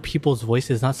like other people's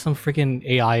voices, not some freaking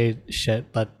AI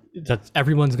shit that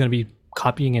everyone's gonna be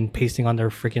copying and pasting on their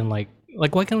freaking like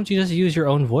why can't you just use your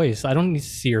own voice? I don't need to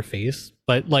see your face,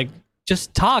 but like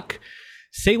just talk,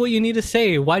 say what you need to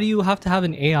say. Why do you have to have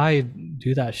an AI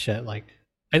do that shit? Like,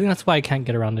 I think that's why I can't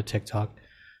get around to TikTok.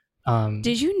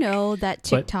 Did you know that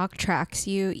TikTok tracks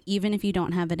you even if you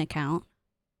don't have an account?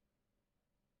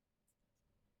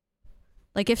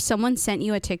 Like if someone sent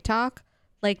you a TikTok,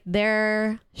 like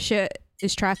their shit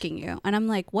is tracking you. And I'm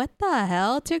like, what the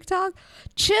hell, TikTok?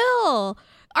 Chill.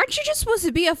 Aren't you just supposed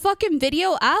to be a fucking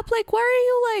video app? Like, why are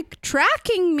you like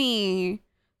tracking me?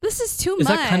 This is too much. Is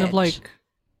that kind of like,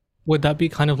 would that be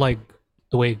kind of like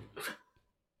the way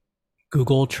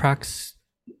Google tracks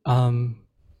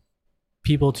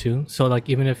people too? So like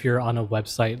even if you're on a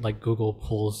website, like Google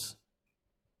pulls.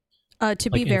 To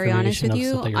be very honest with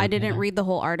you, I didn't read the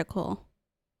whole article.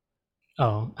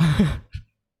 Oh.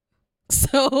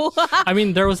 So I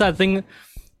mean, there was a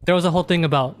whole thing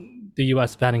about the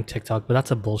US banning TikTok, but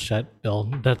that's a bullshit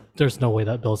bill. That there's no way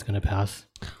that bill's gonna pass.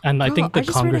 And I think the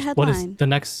Congress, what is the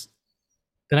next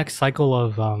cycle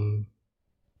of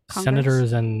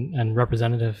senators and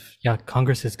representative,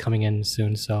 Congress is coming in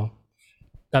soon, so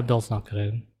that bill's not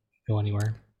gonna go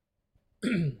anywhere.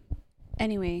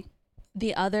 Anyway,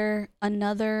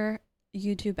 another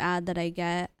YouTube ad that I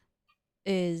get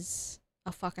is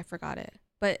I forgot it.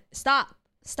 But stop.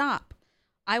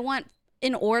 I want,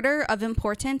 in order of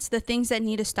importance, the things that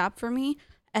need to stop for me.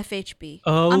 FHB.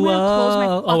 Oh, I'm gonna close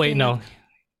my oh wait, no.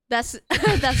 That's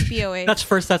BOH. That's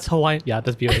first. That's Hawaiian. Yeah,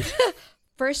 that's BOH.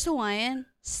 First Hawaiian.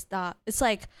 Stop. It's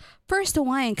like First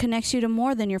Hawaiian connects you to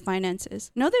more than your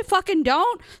finances. No, they fucking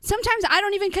don't. Sometimes I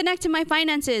don't even connect to my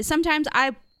finances. Sometimes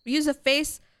I use a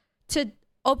face to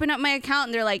open up my account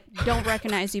and they're like, don't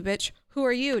recognize you, bitch. Who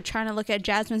are you? Trying to look at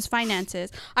Jasmine's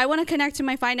finances. I want to connect to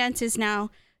my finances now.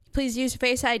 Please use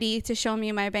Face ID to show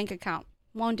me my bank account.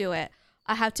 Won't do it.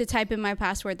 I have to type in my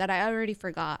password that I already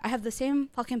forgot. I have the same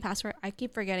fucking password. I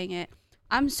keep forgetting it.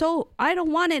 I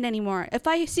don't want it anymore. If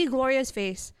I see Gloria's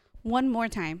face one more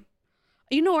time.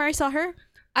 You know where I saw her?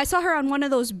 I saw her on one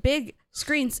of those big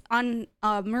screens on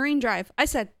Marine Drive. I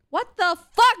said, what the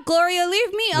fuck, Gloria?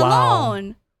 Leave me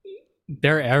alone.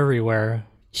 They're everywhere.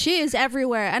 She is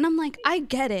everywhere. And I'm like, I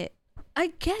get it.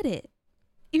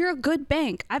 You're a good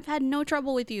bank. I've had no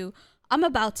trouble with you. I'm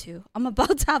about to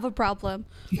have a problem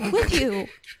with you.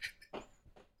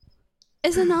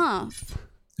 It's enough.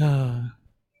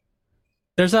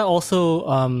 There's that also,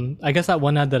 I guess that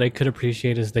one ad that I could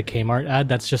appreciate is the Kmart ad.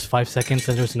 That's just 5 seconds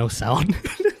and there's no sound.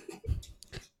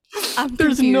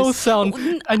 There's no sound.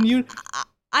 And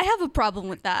I have a problem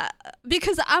with that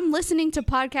because I'm listening to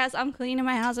podcasts, I'm cleaning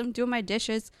my house, I'm doing my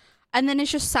dishes, and then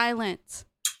it's just silence.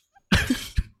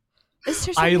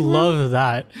 I love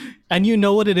that. And you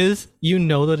know what it is? You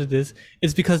know that it is.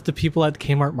 It's because the people at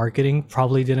Kmart marketing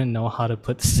probably didn't know how to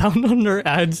put sound on their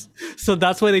ads. So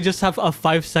that's why they just have a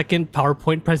 5-second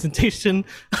PowerPoint presentation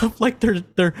of like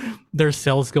their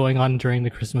sales going on during the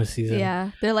Christmas season.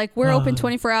 Yeah. They're like, we're open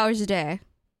 24 hours a day.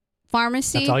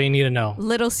 Pharmacy. That's all you need to know.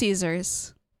 Little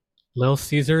Caesars. Little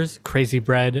Caesars, Crazy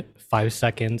Bread, 5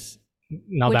 seconds.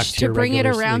 Now back to your bring it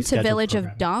around to Village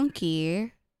of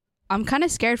Donkey. I'm kind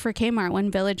of scared for Kmart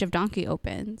when Village of Donkey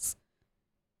opens.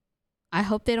 I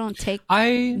hope they don't take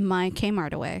my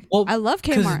Kmart away. Well, I love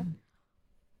Kmart.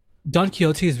 Don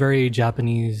Quixote is very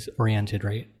Japanese oriented,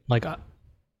 right? Like,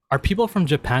 are people from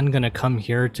Japan gonna come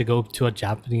here to go to a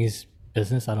Japanese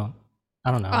business? I don't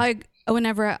know.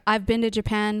 Whenever I've been to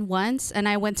Japan once, and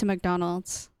I went to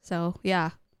McDonald's, so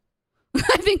yeah,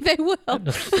 I think they will.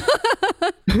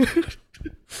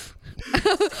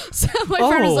 So my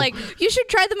friend was like, you should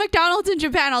try the McDonald's in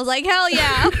Japan. I was like, hell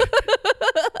yeah.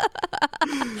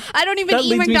 I don't even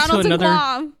eat McDonald's in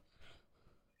Guam.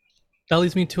 That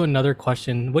leads me to another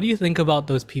question. What do you think about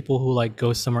those people who like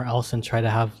go somewhere else and try to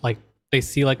have like, they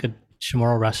see like a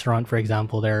Chamorro restaurant, for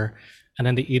example, there, and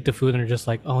then they eat the food and they're just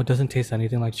like, oh, it doesn't taste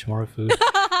anything like Chamorro food.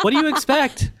 What do you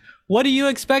expect? What do you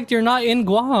expect? You're not in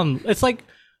Guam. It's like,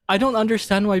 I don't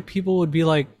understand why people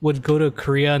would go to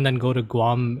Korea and then go to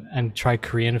Guam and try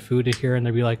Korean food here, and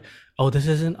they'd be like, oh, this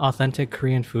isn't authentic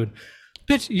Korean food.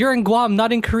 Bitch, you're in Guam,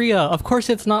 not in Korea. Of course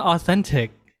it's not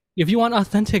authentic. If you want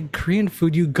authentic Korean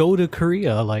food, you go to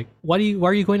Korea. Like, why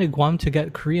are you going to Guam to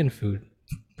get Korean food?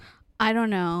 I don't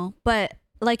know, but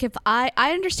like if I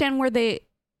understand where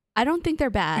I don't think they're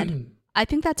bad. I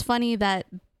think that's funny that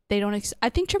they don't. I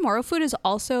think Chamorro food is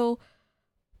also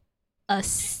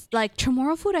like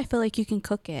Chamorro food. I feel like you can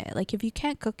cook it. Like if you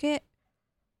can't cook it,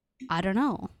 I don't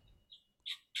know.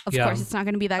 Of course, it's not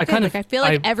going to be that good. I feel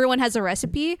like everyone has a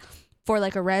recipe for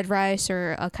like a red rice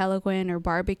or a Calaguin or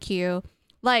barbecue.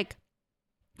 Like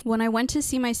when I went to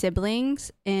see my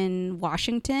siblings in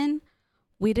Washington,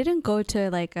 we didn't go to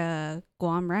like a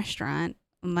Guam restaurant.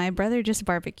 My brother just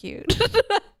barbecued.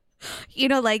 You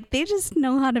know, like they just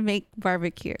know how to make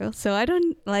barbecue. So I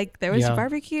don't like, there was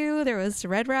barbecue, there was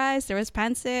red rice, there was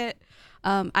pancit.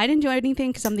 I didn't do anything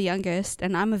because I'm the youngest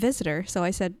and I'm a visitor. So I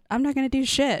said, I'm not going to do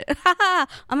shit.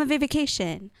 I'm a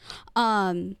vacation.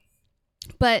 But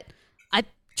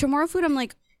Chamorro food, I'm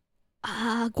like,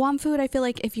 Guam food, I feel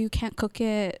like if you can't cook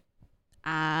it,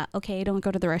 okay, don't go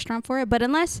to the restaurant for it. But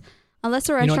unless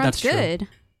the restaurant's good,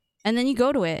 and then you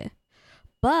go to it.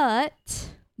 But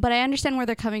I understand where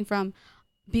they're coming from,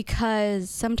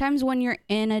 because sometimes when you're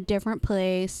in a different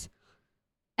place,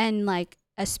 and like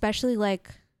especially like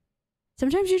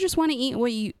sometimes you just want to eat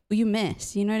what you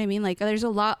miss. You know what I mean? Like there's a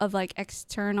lot of like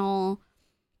external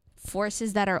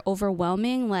forces that are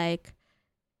overwhelming. Like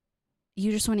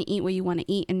you just want to eat what you want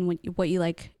to eat and what you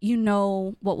like, you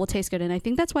know, what will taste good. And I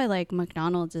think that's why like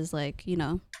McDonald's is like, you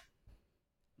know,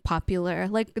 popular.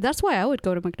 Like that's why I would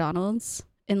go to McDonald's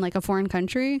in like a foreign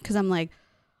country, because I'm like,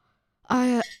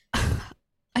 I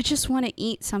just want to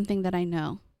eat something that I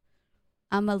know.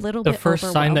 I'm a little bit The first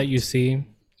overwhelmed. sign that you see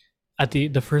at the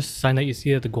first sign that you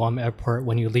see at the Guam airport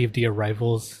when you leave the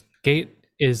arrivals gate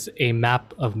is a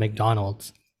map of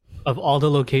McDonald's, of all the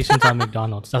locations on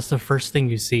McDonald's. That's the first thing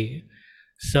you see.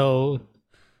 So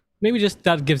maybe just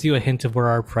that gives you a hint of where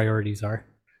our priorities are.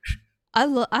 I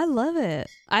love it.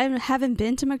 I haven't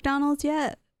been to McDonald's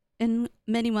yet in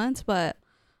many months, but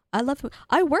I love it.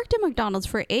 I worked at McDonald's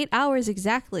for 8 hours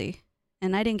exactly,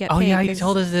 and I didn't get paid. Oh yeah, you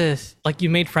told us this. Like you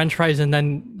made French fries and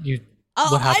then you. Oh,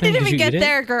 what happened? I didn't even get eat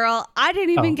there, girl. I didn't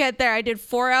even get there. I did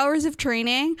 4 hours of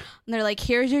training, and they're like,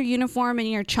 "Here's your uniform and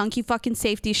your chunky fucking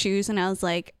safety shoes," and I was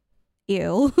like,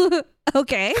 "Ew,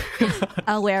 okay,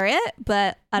 I'll wear it,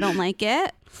 but I don't like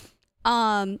it."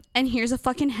 And here's a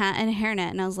fucking hat and a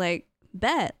hairnet, and I was like,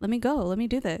 "Bet, let me go. Let me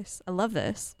do this. I love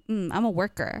this. I'm a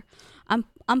worker.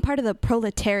 I'm part of the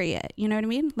proletariat. You know what I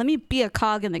mean? Let me be a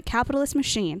cog in the capitalist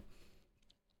machine."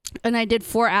 And I did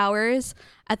 4 hours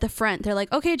at the front. They're like,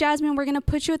 "Okay, Jasmine, we're gonna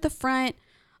put you at the front,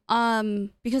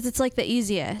 because it's like the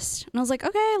easiest." And I was like,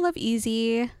 "Okay, I love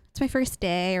easy. It's my first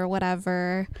day or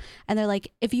whatever." And they're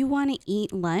like, "If you want to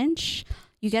eat lunch,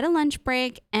 you get a lunch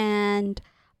break, and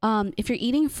if you're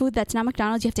eating food that's not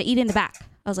McDonald's, you have to eat in the back."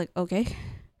 I was like, "Okay."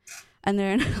 And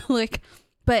then like,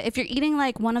 but if you're eating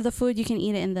like one of the food, you can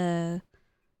eat it in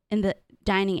the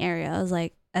dining area. I was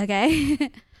like, "Okay."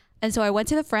 And so I went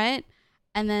to the front,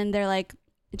 and then they're like,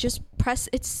 "Just press."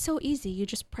 It's so easy. You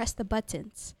just press the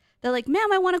buttons. They're like,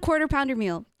 "Ma'am, I want a quarter pounder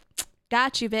meal."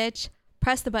 "Got you, bitch."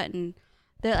 Press the button.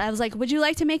 I was like, "Would you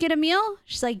like to make it a meal?"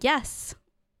 She's like, "Yes."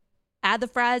 Add the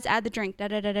fries, add the drink, da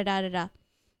da da da da da da.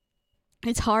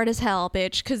 It's hard as hell,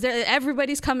 bitch, because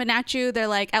everybody's coming at you. They're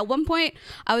like, at one point,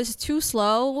 I was too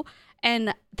slow,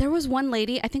 and there was one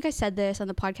lady, I think I said this on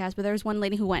the podcast, but there was one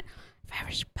lady who went,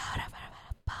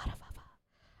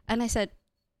 and I said,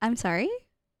 "I'm sorry?"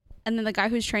 And then the guy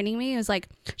who's training me was like,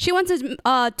 "She wants 2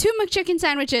 McChicken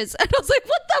sandwiches." And I was like,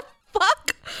 "What the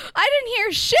fuck?" I didn't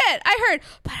hear shit. I heard,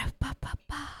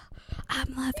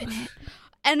 "I'm loving it."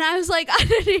 And I was like, I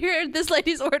didn't hear this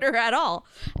lady's order at all.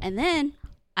 And then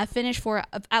I finished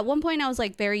at one point I was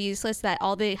like very useless that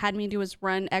all they had me do was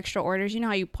run extra orders. You know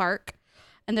how you park?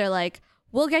 And they're like,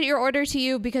 "We'll get your order to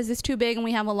you because it's too big and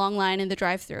we have a long line in the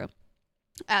drive-thru."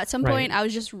 At some point, I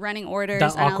was just running orders.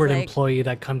 That and awkward I was like, employee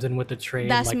that comes in with the tray.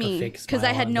 That's and like me, a fake because I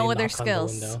smile had and no they other knock on the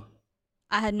skills. window.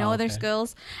 I had no other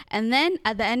skills. And then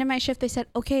at the end of my shift, they said,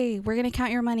 "Okay, we're going to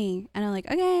count your money." And I'm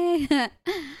like, "Okay."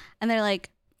 And they're like,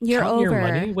 "You're Count over." your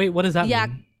money? Wait, what does that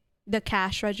mean? The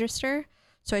cash register.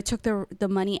 So I took the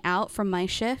money out from my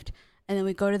shift, and then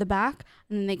we go to the back,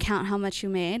 and then they count how much you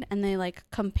made, and they like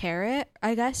compare it,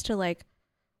 I guess, to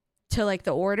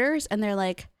the orders, and they're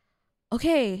like,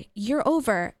 "Okay, you're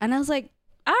over." And I was like,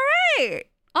 "All right,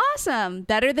 Awesome.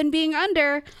 Better than being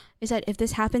under. They said, if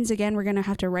this happens again, we're going to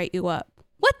have to write you up.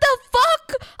 What the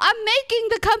fuck? I'm making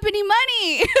the company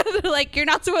money. They're like, you're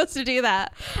not supposed to do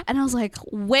that. And I was like,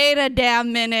 wait a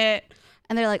damn minute.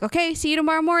 And they're like, okay, see you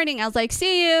tomorrow morning. I was like,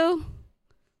 see you.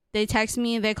 They text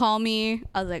me, they call me.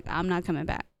 I was like, I'm not coming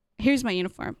back. Here's my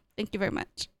uniform. Thank you very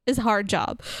much. It's a hard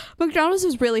job. McDonald's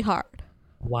is really hard.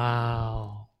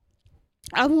 Wow.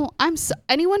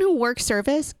 Anyone who works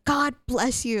service, God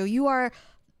bless you. You are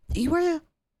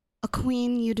a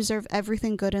queen. You deserve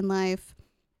everything good in life.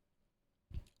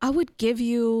 I would give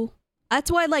you. That's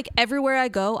why, like, everywhere I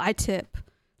go, I tip.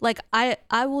 Like, I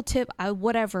will tip.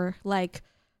 Whatever. Like,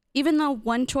 even the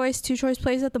one choice, two choice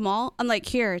place at the mall, I'm like,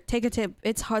 here, take a tip.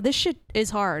 It's hard. This shit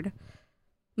is hard.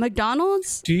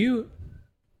 McDonald's. Do you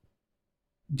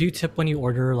tip when you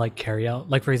order like carry out?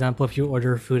 Like, for example, if you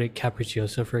order food at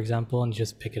Capricciosa, for example, and you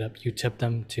just pick it up, you tip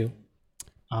them too?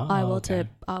 I will tip.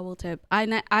 I will tip.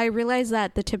 I realize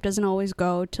that the tip doesn't always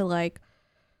go to like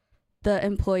the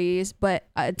employees, but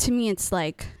to me, it's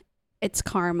like, it's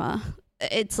karma.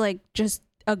 It's like just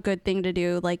a good thing to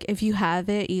do. Like, if you have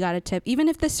it, you gotta tip. Even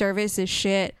if the service is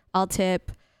shit, I'll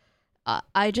tip.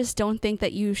 I just don't think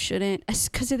that you shouldn't,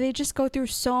 because they just go through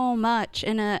so much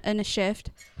in a shift,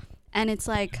 and it's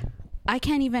like, I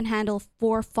can't even handle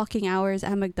 4 fucking hours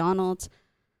at McDonald's.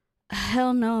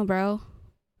 Hell no, bro.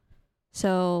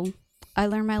 So I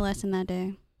learned my lesson that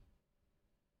day.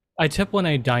 I tip when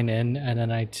I dine in, and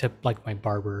then I tip like my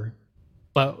barber.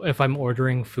 But if I'm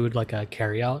ordering food like a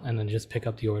carry out and then just pick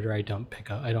up the order, I don't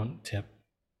tip.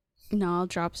 No, I'll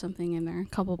drop something in there, a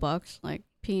couple bucks. Like,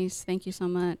 peace, thank you so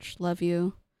much, love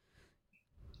you.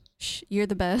 You're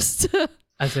the best.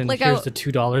 As in, like, here's the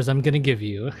 $2 I'm gonna give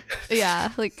you.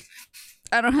 Yeah, like,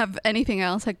 I don't have anything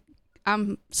else. Like,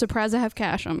 I'm surprised I have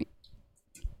cash on me.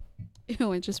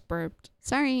 Ew, I just burped.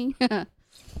 Sorry.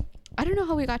 I don't know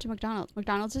how we got to McDonald's.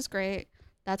 McDonald's is great.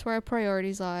 That's where our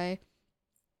priorities lie.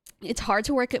 It's hard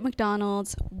to work at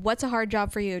McDonald's. What's a hard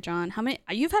job for you, John? How many?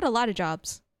 You've had a lot of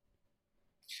jobs.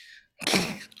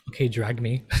 Okay, drag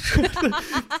me.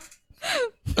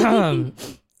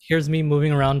 Here's me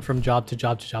moving around from job to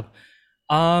job to job.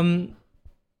 I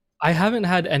haven't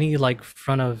had any like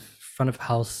front of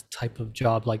house type of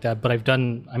job like that, but I've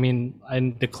done. I mean,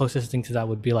 and the closest thing to that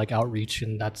would be like outreach,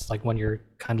 and that's like when you're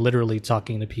kind of literally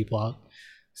talking to people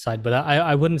outside. But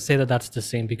I wouldn't say that that's the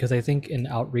same, because I think in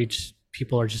outreach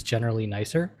people are just generally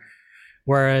nicer,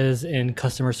 whereas in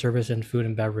customer service and food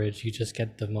and beverage, you just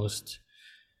get the most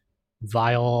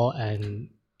vile and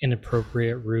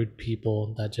inappropriate, rude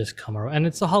people that just come around. And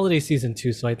it's the holiday season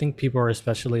too, so I think people are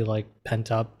especially like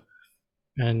pent up,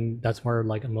 and that's where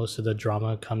like most of the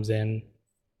drama comes in.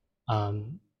 But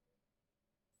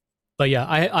yeah,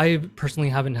 I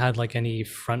personally haven't had like any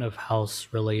front of house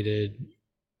related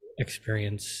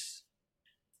experience.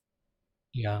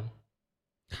 Yeah.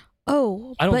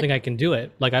 Oh, I don't think I can do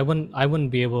it. Like, I wouldn't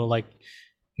be able to, like,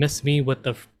 miss me with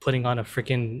the putting on a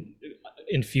freaking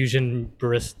infusion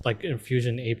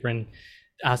apron,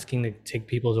 asking to take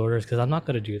people's orders, because I'm not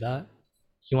gonna do that.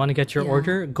 You want to get your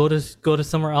order? Go to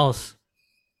somewhere else.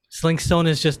 Slingstone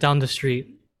is just down the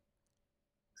street.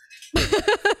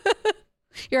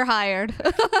 You're hired.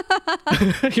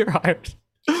 You're hired.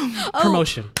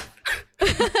 Promotion.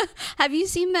 Have you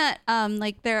seen that?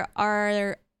 Like, there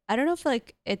are. I don't know if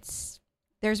like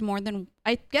there's more than,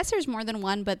 I guess there's more than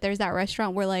one, but there's that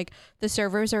restaurant where like the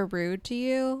servers are rude to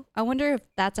you. I wonder if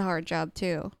that's a hard job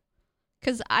too.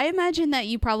 Cause I imagine that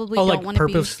you probably don't like want to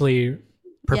purposely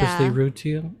rude to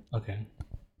you. Okay.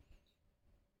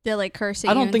 They're like cursing.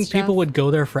 I don't you think and stuff. people would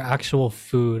go there for actual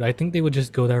food. I think they would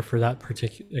just go there for that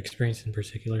particular experience in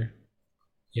particular.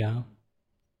 Yeah.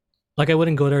 Like, I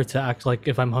wouldn't go there to act like,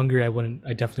 if I'm hungry, I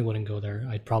definitely wouldn't go there.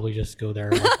 I'd probably just go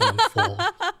there like when I'm full.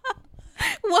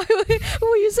 Why?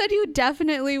 Well, you said you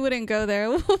definitely wouldn't go there.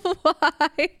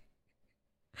 Why?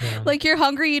 Yeah. Like, you're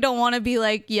hungry, you don't want to be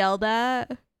like yelled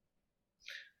at?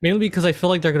 Mainly because I feel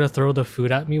like they're gonna throw the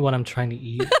food at me when I'm trying to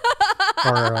eat.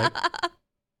 Or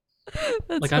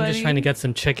like I'm just trying to get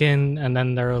some chicken, and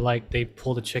then they're like, they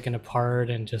pull the chicken apart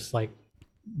and just like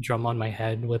drum on my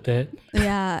head with it.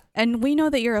 Yeah, and we know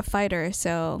that you're a fighter,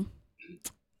 so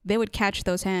they would catch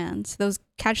those hands.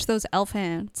 Catch those elf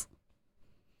hands.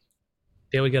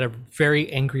 They would get a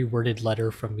very angry worded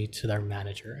letter from me to their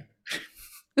manager.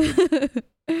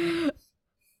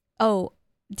 Oh,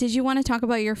 did you want to talk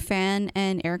about your fan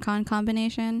and aircon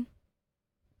combination?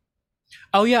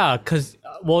 Oh yeah, because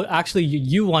well, actually,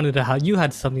 you wanted to you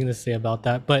had something to say about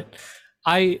that, but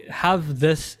I have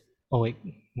this. Oh wait,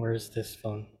 where is this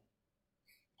phone?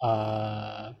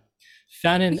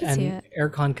 Fan and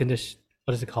aircon condition.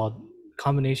 What is it called?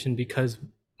 Combination, because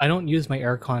I don't use my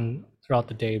aircon throughout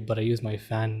the day, but I use my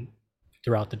fan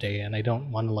throughout the day, and I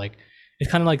don't want to like.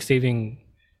 It's kind of like saving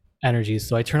energy,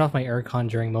 so I turn off my aircon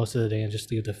during most of the day and just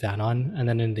leave the fan on, and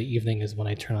then in the evening is when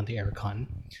I turn on the aircon,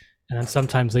 and then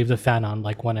sometimes leave the fan on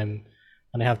like when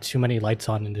I have too many lights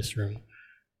on in this room.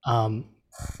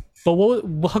 But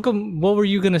how come? What were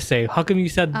you gonna say? How come you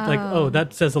said like, oh,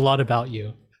 that says a lot about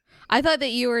you? I thought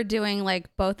that you were doing like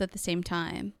both at the same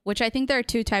time, which I think there are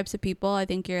two types of people. I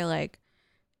think you're an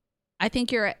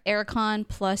aircon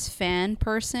plus fan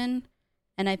person,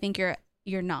 and I think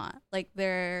you're not. Like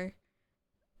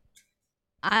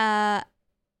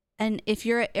and if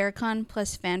you're an aircon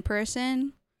plus fan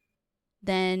person,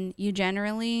 then you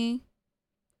generally,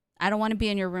 I don't want to be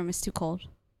in your room, it's too cold.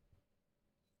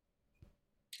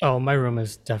 Oh, my room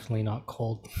is definitely not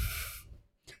cold.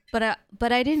 But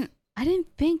I didn't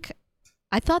think,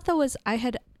 I thought I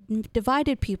had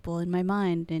divided people in my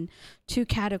mind in two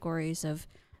categories of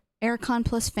aircon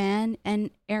plus fan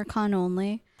and aircon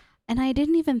only, and I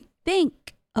didn't even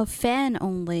think of fan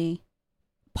only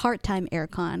part-time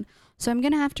aircon. So I'm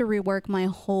gonna have to rework my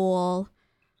whole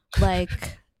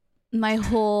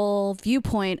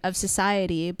viewpoint of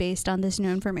society based on this new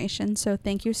information. So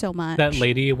thank you so much. That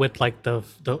lady with like the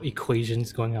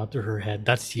equations going out through her head.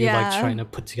 That's you like trying to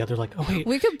put together like, oh wait,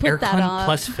 we could put that aircon on.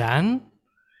 plus fan?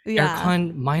 Yeah.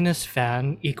 Aircon minus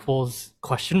fan equals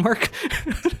question mark?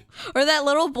 Or that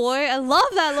little boy. I love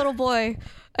that little boy.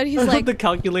 And he's I love like the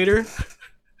calculator.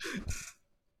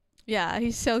 yeah,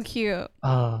 he's so cute.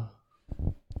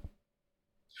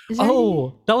 Is there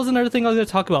That was another thing I was going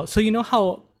to talk about. So you know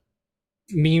how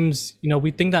memes,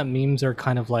 we think that memes are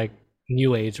kind of like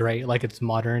new age, right? Like it's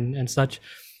modern and such.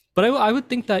 But I would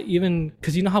think that even,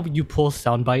 because you know how you pull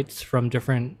sound bites from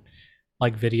different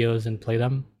like videos and play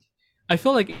them? I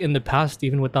feel like in the past,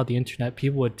 even without the internet,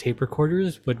 people with tape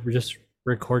recorders would just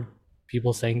record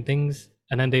people saying things,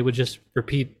 and then they would just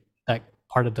repeat that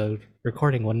part of the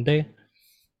recording, wouldn't they?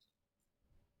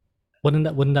 Wouldn't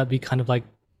that be kind of like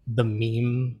the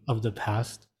meme of the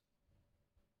past?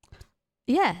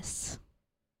 Yes.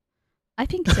 I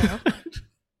think so.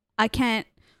 I can't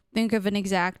think of an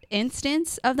exact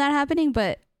instance of that happening,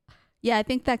 but yeah, I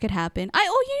think that could happen.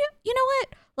 You know what?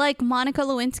 Like Monica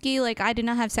Lewinsky, like I did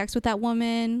not have sex with that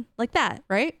woman, like that,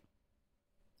 right?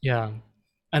 Yeah.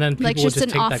 And then people Like would just just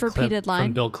an take that oft-repeated clip line.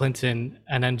 from Bill Clinton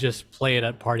and then just play it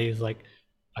at parties like,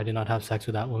 I did not have sex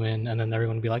with that woman, and then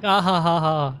everyone would be like, ah ha ha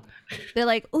ha. They're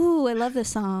like, ooh, I love this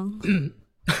song.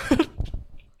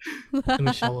 The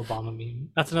Michelle Obama meme.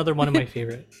 That's another one of my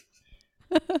favorite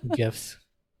gifs.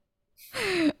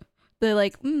 They're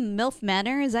like, MILF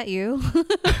Manor, is that you?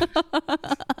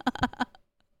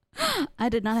 I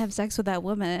did not have sex with that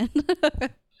woman.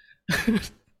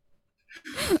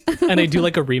 And they do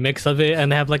like a remix of it,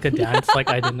 and they have like a dance like,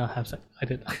 I did not have sex. I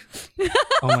did.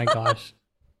 Oh my gosh.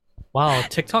 Wow,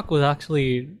 TikTok was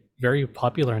actually very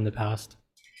popular in the past.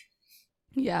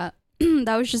 Yeah.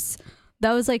 that was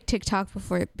like TikTok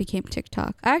before it became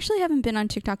TikTok. I actually haven't been on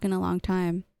TikTok in a long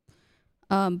time.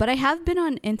 But I have been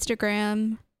on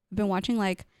Instagram. I've been watching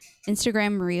like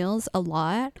Instagram Reels a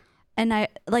lot. And I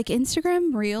like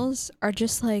Instagram Reels are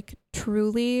just like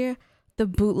truly the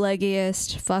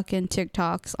bootleggiest fucking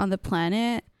TikToks on the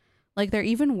planet. Like they're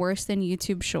even worse than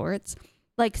YouTube Shorts.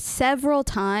 Like several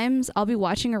times I'll be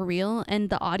watching a reel and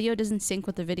the audio doesn't sync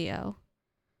with the video.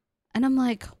 And I'm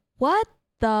like, what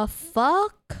the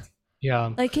fuck?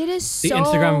 Yeah. Like it is The so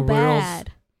Instagram bad.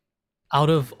 Reels, out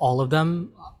of all of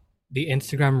them, the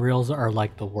Instagram Reels are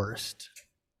like the worst.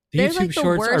 The They're YouTube like the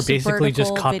Shorts are worst basically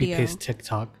just vertical copy video. paste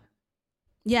TikTok.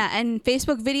 Yeah, and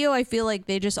Facebook video, I feel like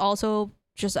they just also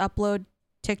just upload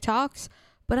TikToks.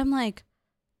 But I'm like,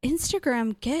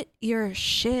 Instagram, get your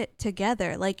shit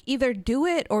together. Like either do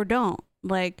it or don't.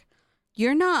 Like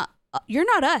you're not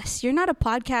us. You're not a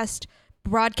podcast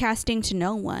broadcasting to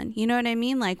no one. You know what I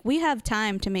mean? Like we have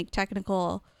time to make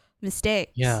technical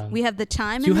mistakes. Yeah. We have the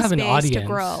time You and the have an space to audience.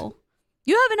 grow.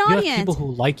 You have an You audience. have people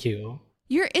who like you.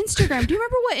 Your Instagram. Do you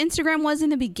remember what Instagram was in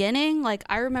the beginning? Like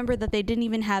I remember that they didn't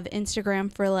even have Instagram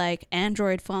for like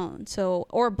Android phone. So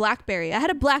or BlackBerry. I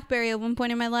had a BlackBerry at one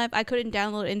point in my life. I couldn't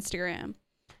download Instagram.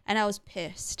 And I was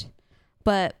pissed.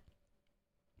 But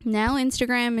now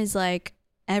Instagram is like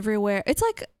everywhere. It's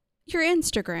like your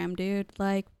Instagram, dude.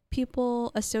 Like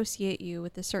people associate you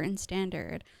with a certain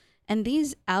standard. And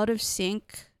these out of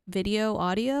sync video,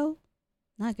 audio,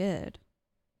 not good.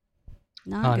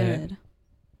 Not good.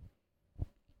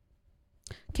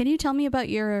 Can you tell me about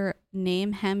your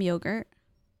name, Ham Yogurt?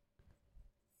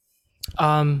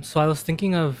 So I was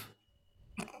thinking of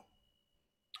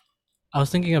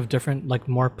different, like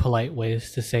more polite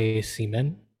ways to say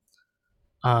semen.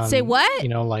 Say what? You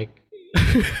know, like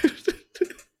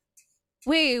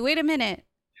Wait a minute.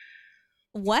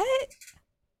 What?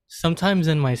 sometimes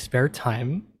in my spare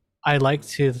time, I like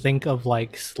to think of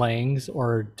like slangs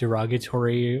or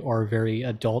derogatory or very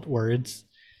adult words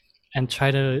and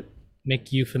try to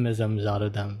make euphemisms out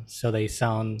of them so they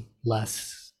sound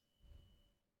less.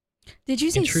 Did you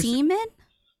say Intrusive. semen?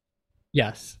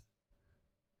 Yes.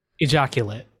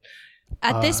 Ejaculate.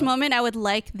 At this moment, I would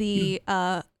like the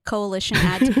coalition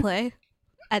ad to play.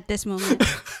 At this moment.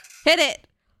 Hit it.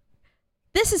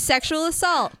 This is sexual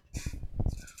assault.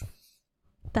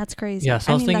 That's crazy. Yeah,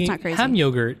 so I was that's thinking not crazy. ham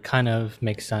yogurt kind of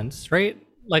makes sense, right?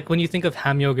 Like when you think of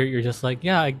ham yogurt, you're just like,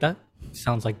 yeah, like, that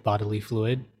sounds like bodily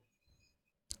fluid.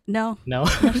 No, No?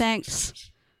 no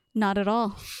thanks. Not at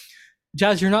all.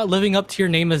 Jazz, you're not living up to your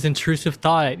name as intrusive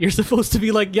thought. You're supposed to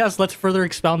be like, yes, let's further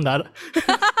expound that.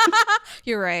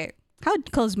 You're right. How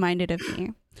close-minded of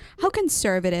me. How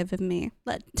conservative of me.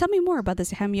 Tell me more about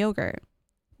this ham yogurt.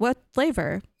 What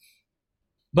flavor?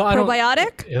 But I don't.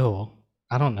 Probiotic? Ew.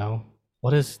 I don't know.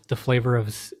 What is the flavor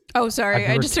of? Oh, sorry. I've I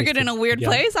never just took it in a tasted- weird yeah.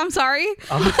 place. I'm sorry.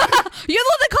 Oh. You're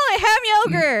the one that call it ham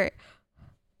yogurt.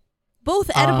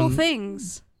 Both edible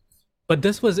things. But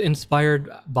this was inspired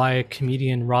by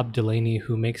comedian Rob Delaney,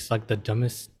 who makes like the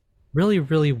dumbest, really,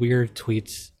 really weird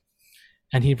tweets,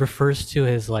 and he refers to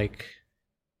his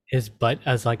butt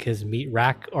as like his meat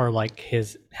rack or like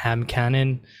his ham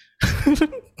cannon.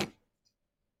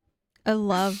 I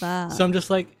love that. So I'm just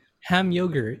like, ham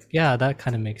yogurt. Yeah, that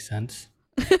kind of makes sense.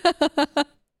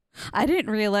 I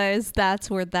didn't realize that's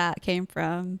where that came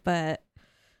from, but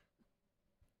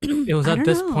It was I at don't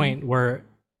this know. point where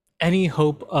any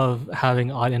hope of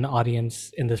having an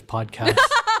audience in this podcast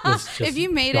was just if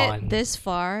you made gone. it this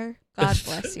far, God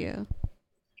bless you.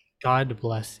 God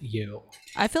bless you.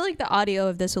 I feel like the audio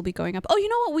of this will be going up. Oh, you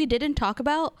know what we didn't talk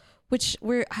about, which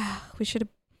we should have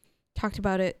talked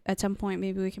about it at some point.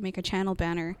 Maybe we can make a channel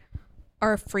banner.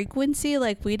 Our frequency,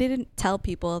 like we didn't tell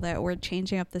people that we're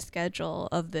changing up the schedule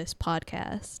of this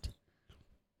podcast.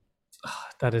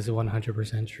 That is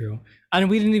 100% true. And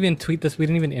we didn't even tweet this. We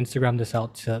didn't even Instagram this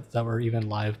out that we're even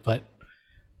live, but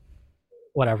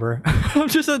whatever. I'm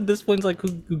just at this point, like,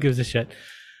 who gives a shit?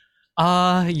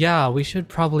 Yeah, we should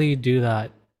probably do that.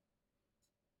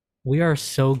 We are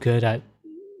so good at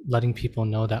letting people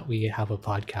know that we have a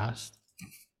podcast.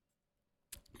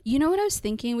 You know what I was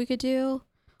thinking we could do?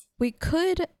 We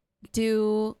could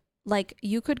do, like,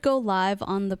 you could go live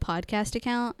on the podcast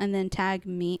account and then tag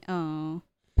me. Oh.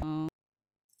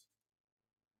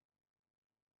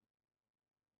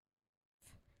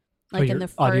 Like in your the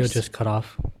first, audio just cut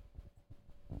off.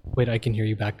 Wait, I can hear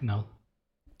you back now.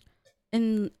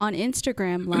 on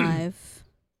Instagram live,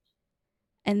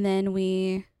 and then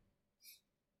we,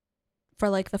 for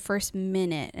like the first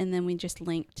minute, and then we just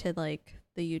link to like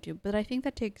the YouTube. But I think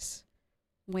that takes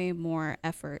way more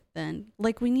effort than,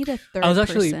 like, we need a third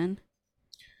person.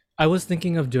 I was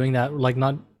thinking of doing that, like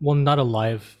not a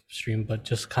live stream, but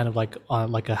just kind of like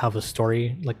have a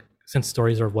story. Like, since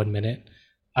stories are 1 minute,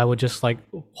 I would just like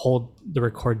hold the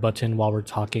record button while we're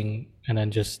talking, and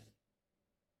then just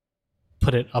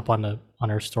put it up on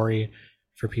our story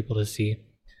for people to see.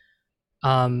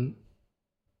 But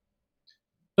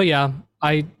yeah,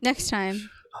 Next time.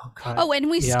 oh god. Oh, and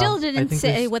we Yeah, still I didn't think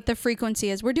say there's- what the frequency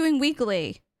is. We're doing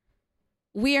weekly.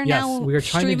 We are Yes, now we are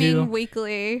trying to streaming do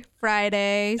weekly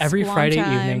Friday. every Squam Friday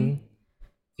time, evening.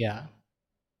 Yeah.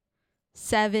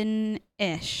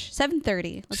 7-ish.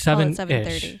 7:30. Let's call it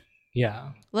 7:30.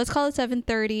 Yeah. Let's call it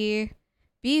 7:30.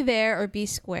 Be there or be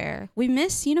square. We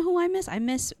miss, you know who I miss? I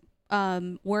miss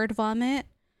Word Vomit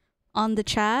on the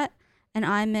chat, and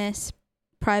I miss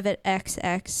Private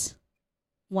XX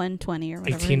 120 or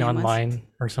whatever. her 18 name was. online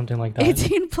or something like that.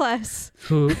 18 plus.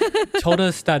 Who told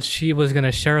us that she was going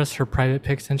to share us her private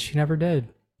pics, and she never did.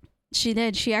 She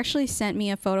did. She actually sent me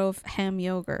a photo of ham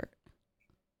yogurt.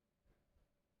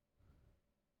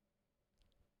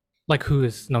 Like, who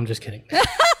is? No, I'm just kidding.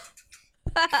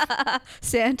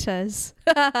 Santa's.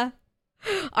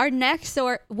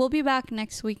 We'll be back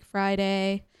next week,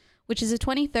 Friday, which is the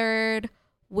 23rd,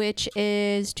 which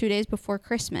is 2 days before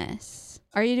Christmas.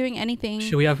 Are you doing anything?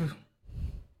 Should we have?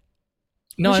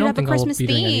 No, We I should don't have a think I'll Christmas be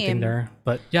doing anything theme. there.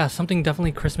 But yeah, something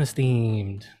definitely Christmas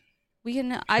themed. We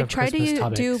can. I have tried to Christmas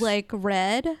do topics. like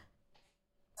red,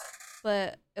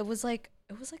 but it was like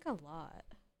a lot.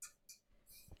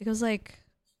 It was like,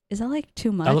 is that like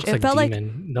too much? That looks it like felt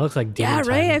demon. That looks like demon. yeah,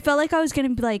 right. time. I felt like I was gonna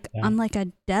be like, Yeah. I'm like a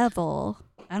devil.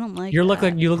 I don't like. You that.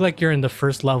 look like you're in the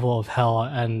first level of hell,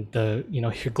 and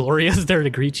your Gloria is there to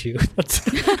greet you. That's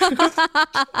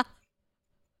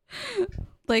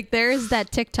Like, there's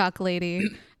that TikTok lady,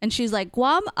 And she's like,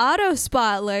 Guam Auto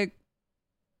Spot. Like,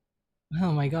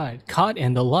 Oh my god. Caught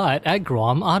in the lot at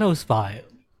Guam Auto Spot.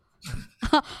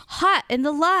 hot in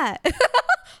the lot.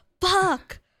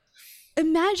 Fuck.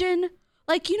 Imagine,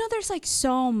 like, you know, there's like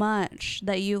so much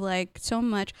that you like, so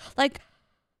much. Like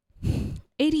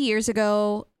 80 years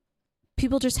ago,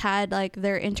 people just had like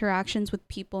their interactions with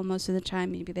people most of the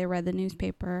time. Maybe they read the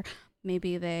newspaper,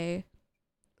 maybe they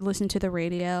listened to the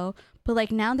radio. But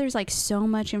like now there's like so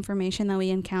much information that we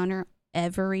encounter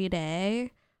every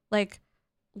day. Like,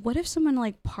 what if someone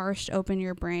like parsed open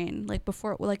your brain? Like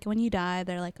before, like when you die,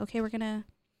 they're like, okay,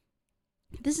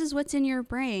 this is what's in your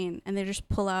brain. And they just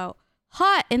pull out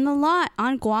hot in the lot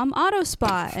on Guam Auto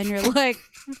Spot. And you're like,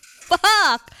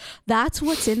 fuck, that's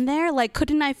what's in there? Like,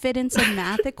 couldn't I fit in some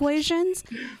math equations?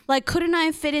 Like, couldn't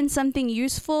I fit in something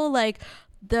useful? Like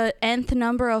the nth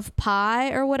number of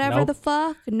pi or whatever Nope. the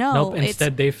fuck? No. Nope.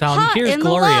 Instead, they found, hot here's in the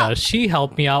Gloria. lot. She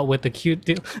helped me out with the cute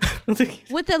deal.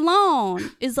 With a loan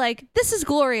is like, this is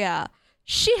Gloria.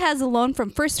 She has a loan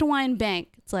from First Hawaiian Bank.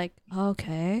 It's like,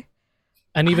 okay.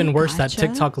 And even I worse, that gotcha.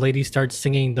 TikTok lady starts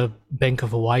singing the Bank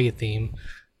of Hawaii theme.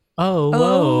 Oh,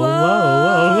 whoa.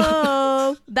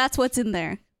 whoa. That's what's in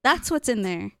there. That's what's in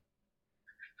there.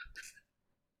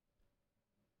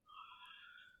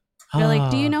 They're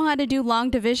like, do you know how to do long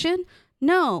division?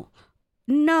 No.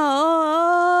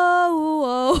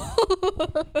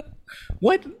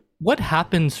 What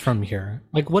happens from here?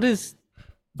 Like, what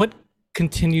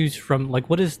continues from, like,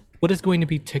 what is going to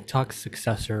be TikTok's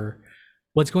successor?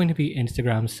 What's going to be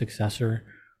Instagram's successor?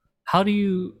 Where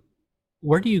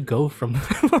do you go from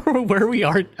where we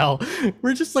are now?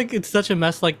 We're just like, it's such a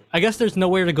mess. Like, I guess there's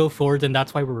nowhere to go forward, and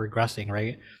that's why we're regressing,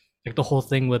 right? Like the whole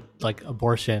thing with like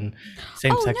abortion,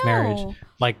 same-sex marriage.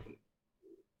 Like,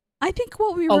 I think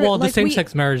what we oh were well, the like,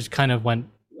 same-sex marriage kind of went.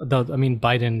 Though I mean,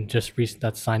 Biden just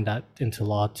signed that into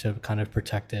law to kind of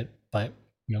protect it. But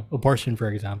you know, abortion,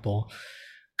 for example,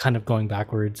 kind of going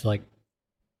backwards. Like,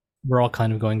 we're all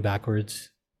kind of going backwards.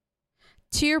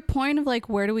 to your point of like,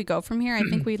 where do we go from here? I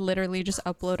think we literally just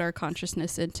upload our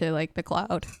consciousness into like the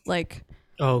cloud. Like,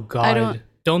 Oh God!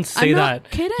 Don't say I'm that. not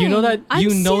kidding. You know that I'm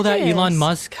that serious. Elon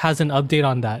Musk has an update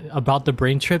on that about the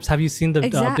brain trips. Have you seen the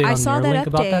update I on saw that Neuralink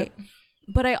about that?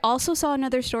 But I also saw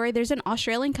another story. There's an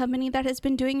Australian company that has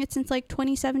been doing it since like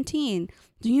 2017.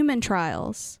 Human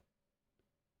trials.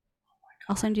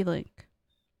 I'll send you the link.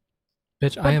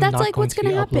 Bitch, But I am that's, not like, going what's to be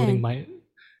gonna uploading happen. my.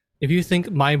 If you think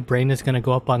my brain is gonna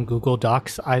go up on Google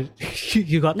Docs,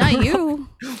 you got Not that wrong.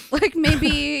 you. Like maybe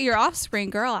your offspring,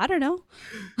 girl. I don't know.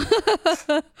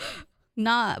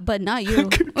 Not you.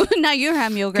 Not you,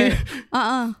 ham yogurt.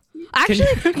 Actually,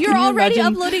 can you're you already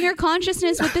imagine- uploading your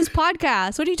consciousness with this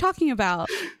podcast. What are you talking about?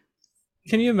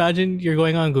 Can you imagine you're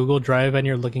going on Google Drive and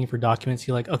you're looking for documents?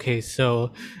 You're like, okay,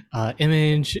 so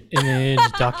image,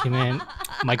 document,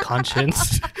 my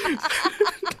conscience.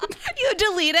 You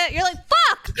delete it. You're like,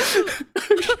 fuck.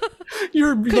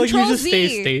 You're like, you Control just stay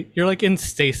Z. state. You're like in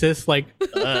stasis, like.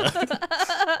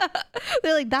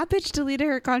 They're like, that bitch deleted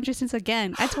her consciousness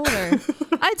again. I told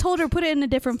her, put it in a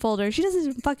different folder. She doesn't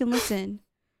even fucking listen.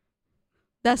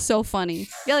 That's so funny.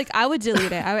 Yeah, like I would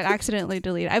delete it. I would accidentally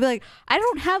delete it. I'd be like, I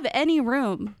don't have any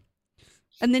room.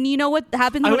 And then you know what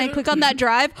happens when I click on that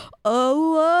drive?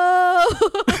 Oh,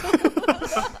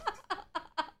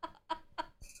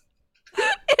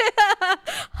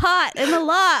 hot in the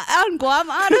lot on Guam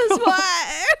Auto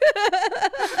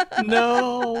Spot.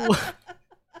 No.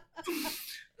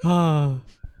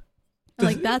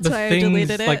 Like that's the why I things,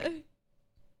 deleted it. like,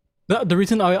 the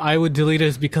reason I would delete it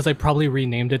is because I probably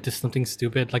renamed it to something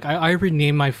stupid. Like I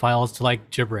rename my files to like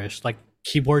gibberish, like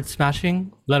keyboard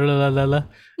smashing, la la la la la.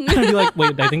 And I'd be like,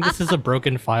 wait, I think this is a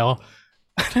broken file.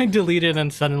 And I delete it,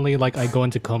 and suddenly like I go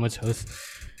into comatose.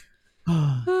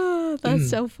 That's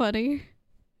so funny.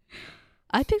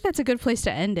 I think that's a good place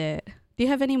to end it. Do you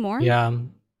have any more? Yeah.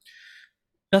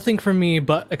 Nothing for me,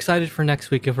 but excited for next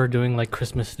week if we're doing like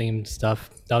Christmas themed stuff.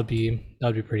 That would be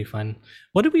pretty fun.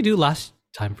 What did we do last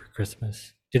time for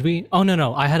Christmas? Did we? Oh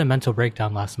no, I had a mental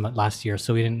breakdown last year,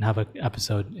 so we didn't have an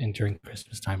episode during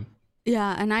Christmas time.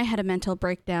 Yeah, and I had a mental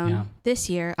breakdown this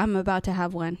year. I'm about to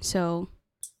have one, so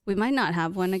we might not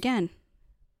have one again.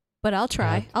 But I'll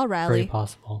try. Yeah, I'll Very rally.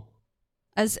 possible.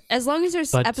 As long as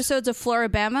there's But- episodes of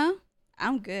Floribama,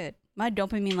 I'm good. My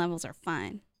dopamine levels are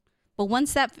fine. But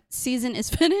once that season is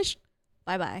finished,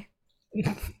 bye-bye.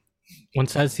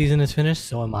 Once that season is finished,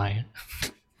 so am I.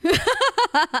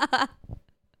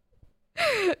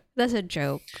 That's a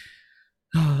joke.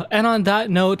 And on that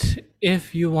note,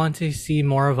 if you want to see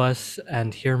more of us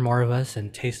and hear more of us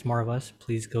and taste more of us,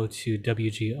 please go to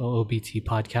WGOOBT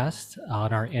Podcast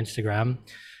on our Instagram.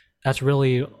 That's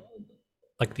really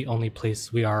like the only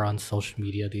place we are on social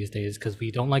media these days, because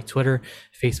we don't like Twitter.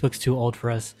 Facebook's too old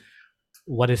for us.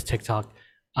 What is TikTok?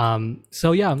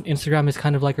 So yeah, Instagram is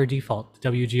kind of like our default,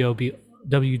 WGOOBT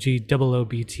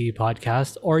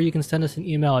podcast, or you can send us an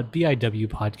email at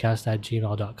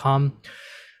biwpodcast@gmail.com.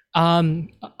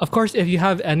 Of course, if you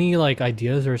have any like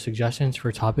ideas or suggestions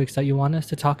for topics that you want us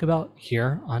to talk about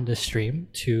here on the stream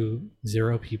to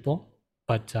 0 people,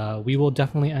 but we will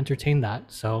definitely entertain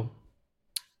that. So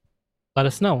let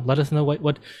us know. Let us know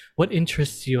what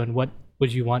interests you and what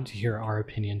would you want to hear our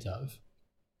opinions of.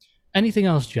 Anything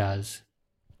else, Jazz?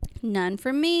 None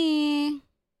for me.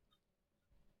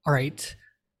 All right.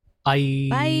 Bye.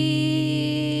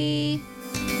 Bye.